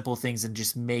take simple things and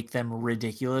just make them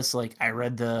ridiculous. Like I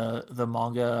read the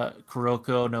manga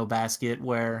Kuroko no Basket,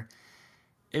 where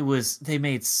they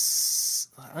made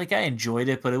like, I enjoyed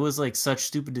it, but it was like such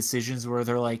stupid decisions where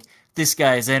they're like, this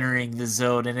guy's entering the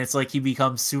zone, and it's like he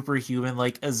becomes superhuman.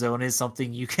 Like a zone is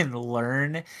something you can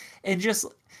learn, and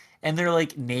they're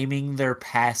like naming their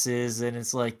passes, and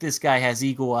it's like, this guy has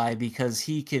eagle eye because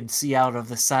he can see out of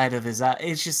the side of his eye.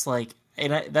 It's just like,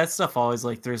 that stuff always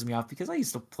like throws me off because I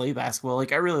used to play basketball.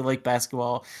 Like I really like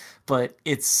basketball, but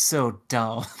it's so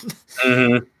dumb.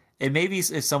 Mm-hmm. And maybe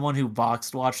if someone who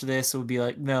boxed watched this, it would be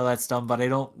like, no, that's dumb. But I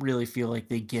don't really feel like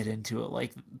they get into it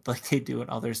like they do in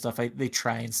other stuff. They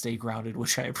try and stay grounded,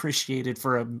 which I appreciated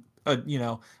for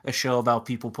a show about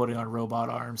people putting on robot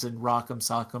arms and rock'em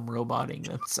sock'em roboting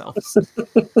themselves.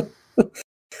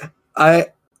 I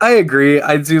agree.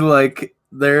 I do like,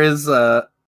 there is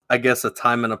I guess a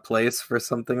time and a place for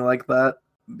something like that,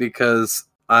 because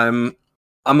I'm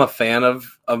a fan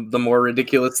of the more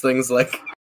ridiculous things, like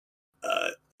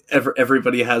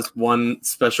everybody has one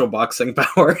special boxing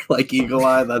power like eagle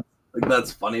eye.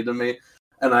 That's funny to me,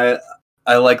 and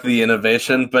I like the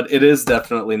innovation, but it is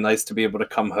definitely nice to be able to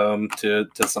come home to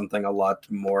something a lot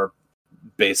more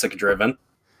basic driven.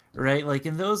 Right, like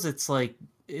in those, it's like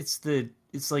the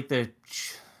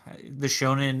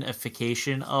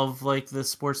shonenification of like the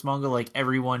sports manga. Like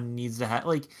everyone needs to have,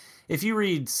 like, if you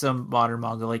read some modern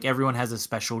manga, like everyone has a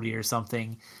specialty or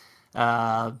something.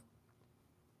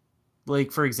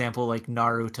 Like for example, like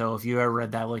Naruto, if you ever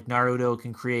read that, like Naruto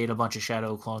can create a bunch of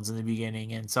shadow clones in the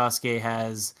beginning, and Sasuke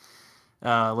has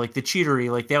like the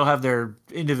cheatery. Like they'll have their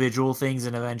individual things,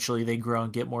 and eventually they grow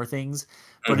and get more things.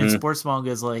 But in sports manga,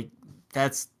 is like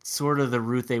that's sort of the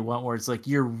route they went, where it's like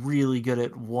you're really good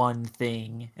at one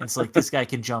thing, and it's like this guy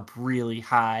can jump really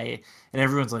high, and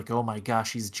everyone's like, oh my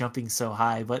gosh, he's jumping so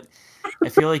high. But I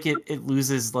feel like it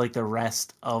loses like the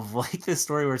rest of like the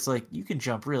story, where it's like you can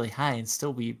jump really high and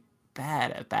still be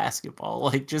bad at basketball.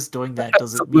 Like just doing that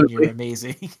doesn't mean you're Absolutely.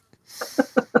 amazing.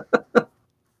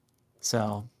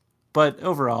 So, but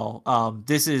overall,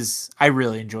 I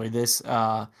really enjoyed this.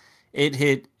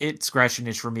 It scratched an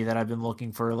itch for me that I've been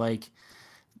looking for. Like,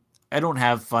 I don't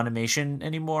have Funimation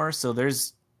anymore, so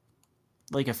there's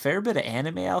like a fair bit of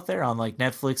anime out there on like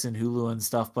Netflix and Hulu and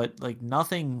stuff, but like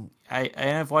nothing.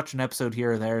 I've watched an episode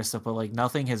here or there and stuff, but like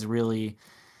nothing has really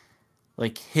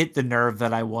like hit the nerve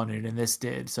that I wanted, and this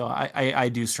did. So I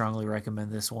do strongly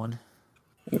recommend this one.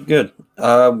 Good.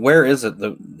 Where is it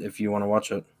if you want to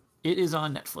watch it? It is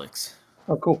on Netflix.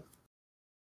 Oh, cool.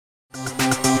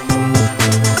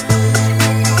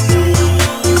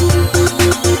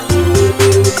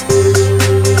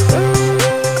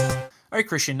 All right,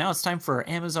 Christian, now it's time for our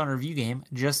Amazon review game.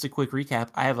 Just a quick recap.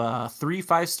 I have 3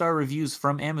 5-star reviews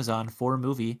from Amazon for a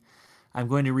movie. I'm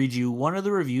going to read you one of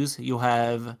the reviews. You'll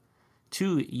have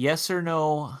 2 yes or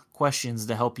no questions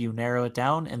to help you narrow it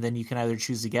down, and then you can either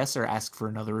choose to guess or ask for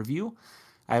another review.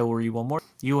 I will read one more.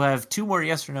 You have 2 more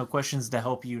yes or no questions to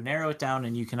help you narrow it down,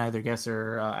 and you can either guess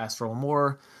or ask for one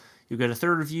more. You get a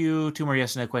third review, 2 more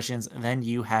yes or no questions, and then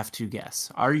you have to guess.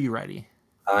 Are you ready?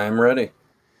 I'm ready.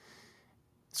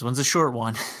 This one's a short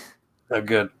one. Oh,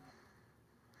 good.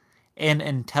 An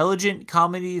intelligent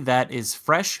comedy that is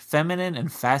fresh, feminine,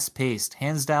 and fast-paced.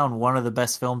 Hands down, one of the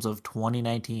best films of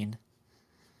 2019.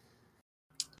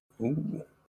 Ooh.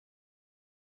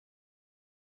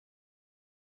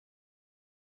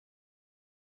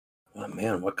 Oh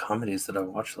man, what comedies did I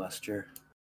watch last year?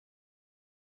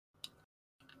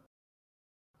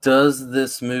 Does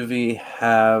this movie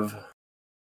have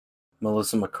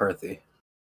Melissa McCarthy?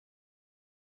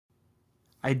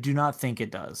 I do not think it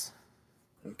does.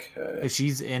 Okay. If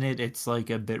she's in it, it's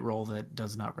like a bit role that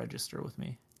does not register with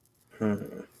me.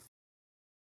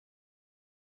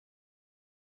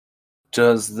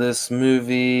 Does this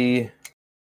movie...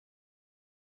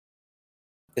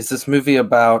 Is this movie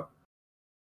about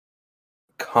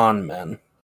con men?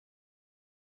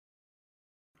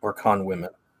 Or con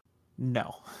women?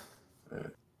 No.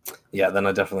 Yeah, then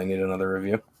I definitely need another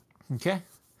review. Okay.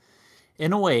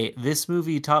 In a way, this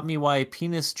movie taught me why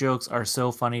penis jokes are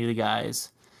so funny to guys.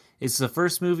 It's the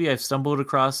first movie I've stumbled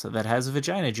across that has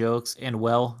vagina jokes, and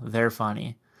well, they're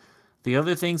funny. The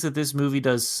other things that this movie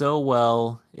does so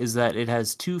well is that it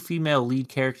has 2 female lead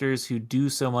characters who do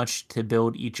so much to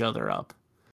build each other up.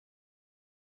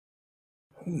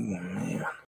 Oh man.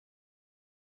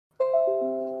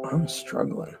 I'm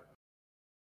struggling.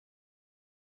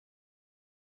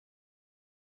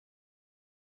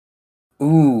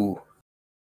 Ooh.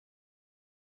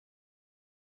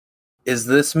 Is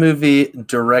this movie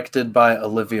directed by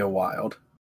Olivia Wilde?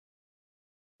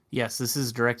 Yes, this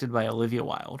is directed by Olivia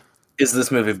Wilde. Is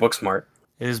this movie Booksmart?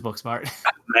 It is Booksmart.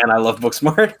 Man, I love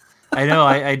Booksmart. I know,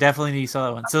 I definitely saw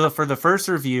that one. So for the first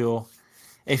review,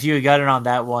 if you had gotten on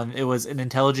that one, it was an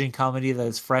intelligent comedy that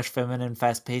is fresh, feminine,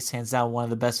 fast-paced, hands down one of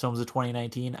the best films of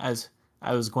 2019.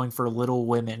 I was going for Little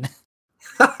Women.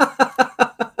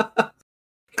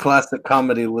 Classic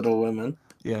comedy, Little Women.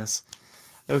 Yes.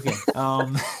 Okay.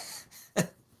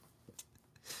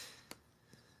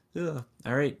 Yeah.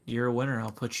 All right, you're a winner.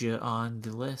 I'll put you on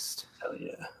the list. Hell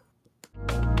yeah.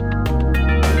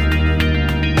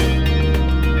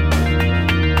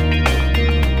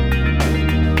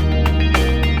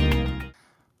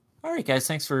 All right, guys,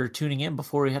 thanks for tuning in.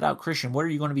 Before we head out, Christian, what are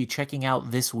you going to be checking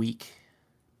out this week?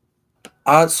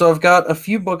 So I've got a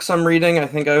few books I'm reading. I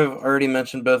think I've already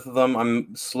mentioned both of them.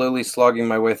 I'm slowly slogging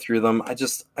my way through them. I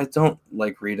don't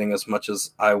like reading as much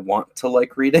as I want to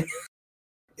like reading.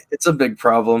 It's a big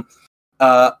problem.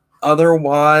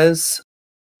 Otherwise,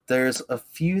 there's a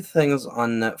few things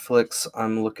on Netflix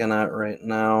I'm looking at right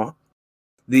now.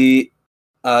 The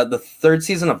 3rd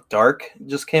season of Dark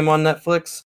just came on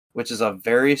Netflix, which is a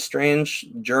very strange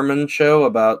German show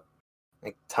about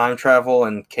like time travel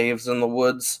and caves in the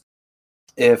woods.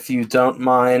 If you don't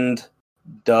mind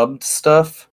dubbed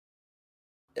stuff,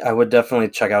 I would definitely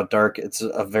check out Dark. It's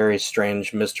a very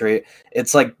strange mystery.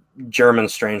 It's like German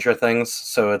Stranger Things,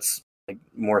 so it's like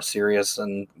more serious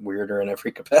and weirder in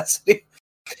every capacity.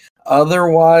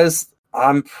 Otherwise,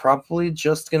 I'm probably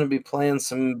just going to be playing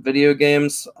some video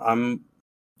games. I'm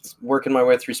working my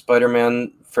way through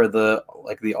Spider-Man for the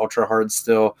ultra hard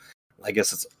still. I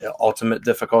guess it's ultimate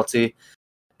difficulty.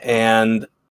 And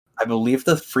I believe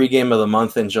the free game of the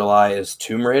month in July is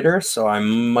Tomb Raider, so I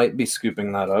might be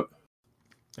scooping that up.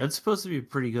 That's supposed to be a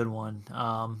pretty good one.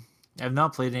 I've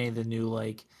not played any of the new,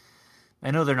 like,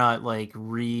 I know they're not like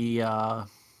I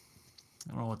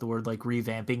don't know what the word, like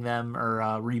revamping them or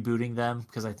rebooting them,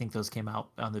 because I think those came out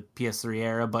on the PS3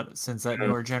 era. But since that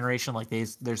newer generation, like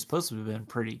they're supposed to have been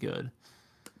pretty good.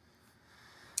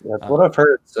 That's what I've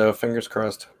heard. So fingers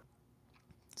crossed.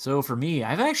 So for me,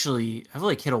 I've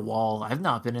like hit a wall. I've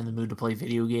not been in the mood to play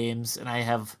video games, and I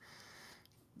have,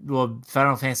 well,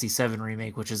 Final Fantasy VII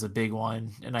Remake, which is a big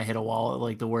one, and I hit a wall at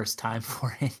like the worst time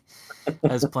for it.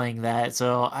 I was playing that,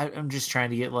 so I'm just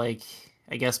trying to get, like,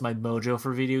 I guess my mojo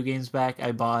for video games back.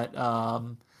 I bought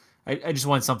I just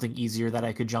wanted something easier that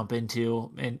I could jump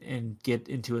into and get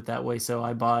into it that way. So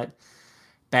I bought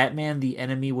Batman: The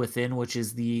Enemy Within, which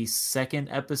is the second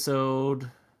episode.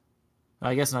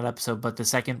 I guess not episode, but the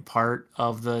second part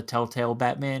of the Telltale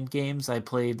Batman games. I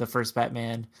played the first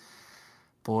Batman.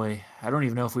 Boy, I don't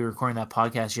even know if we were recording that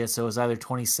podcast yet. So it was either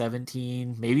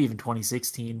 2017, maybe even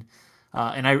 2016.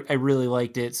 And I really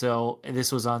liked it. So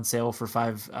this was on sale for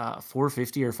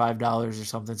 $4.50 or $5 or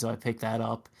something. So I picked that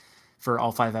up for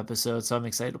all 5 episodes. So I'm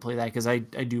excited to play that because I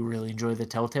do really enjoy the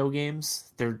Telltale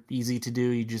games. They're easy to do.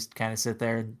 You just kind of sit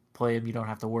there and play them. You don't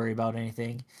have to worry about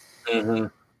anything. Mm-hmm.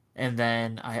 And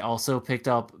then I also picked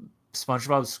up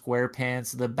SpongeBob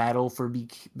SquarePants: The Battle for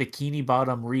Bikini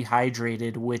Bottom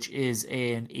Rehydrated, which is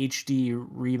an HD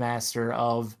remaster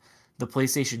of the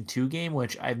PlayStation 2 game,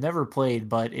 which I've never played,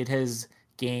 but it has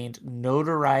gained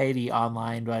notoriety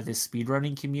online by the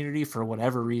speedrunning community for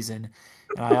whatever reason.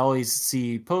 And I always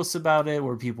see posts about it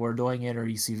where people are doing it, or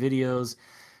you see videos.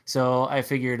 So I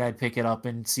figured I'd pick it up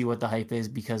and see what the hype is,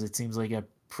 because it seems like a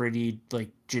pretty like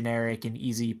generic and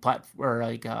easy or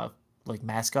like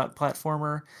mascot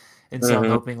platformer. And so I'm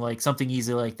hoping like something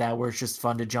easy like that, where it's just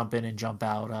fun to jump in and jump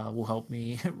out, will help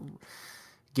me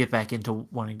get back into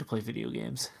wanting to play video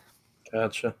games.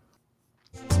 Gotcha.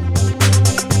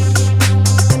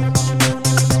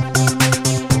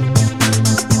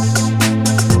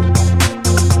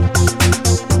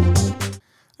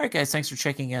 All right, guys, thanks for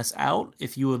checking us out.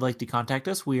 If you would like to contact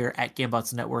us, we are at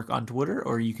Gambots Network on Twitter,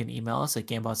 or you can email us at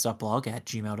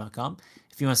gambots.blog@gmail.com.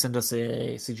 If you want to send us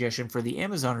a suggestion for the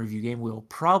Amazon review game, we'll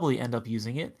probably end up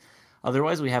using it.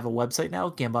 Otherwise, we have a website now,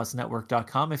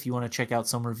 gambotsnetwork.com, if you want to check out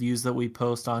some reviews that we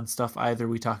post on stuff either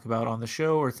we talk about on the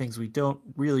show or things we don't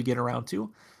really get around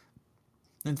to.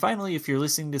 And finally, if you're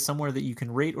listening to somewhere that you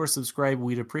can rate or subscribe,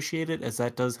 we'd appreciate it, as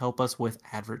that does help us with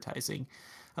advertising.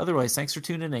 Otherwise, thanks for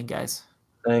tuning in, guys.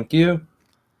 Thank you.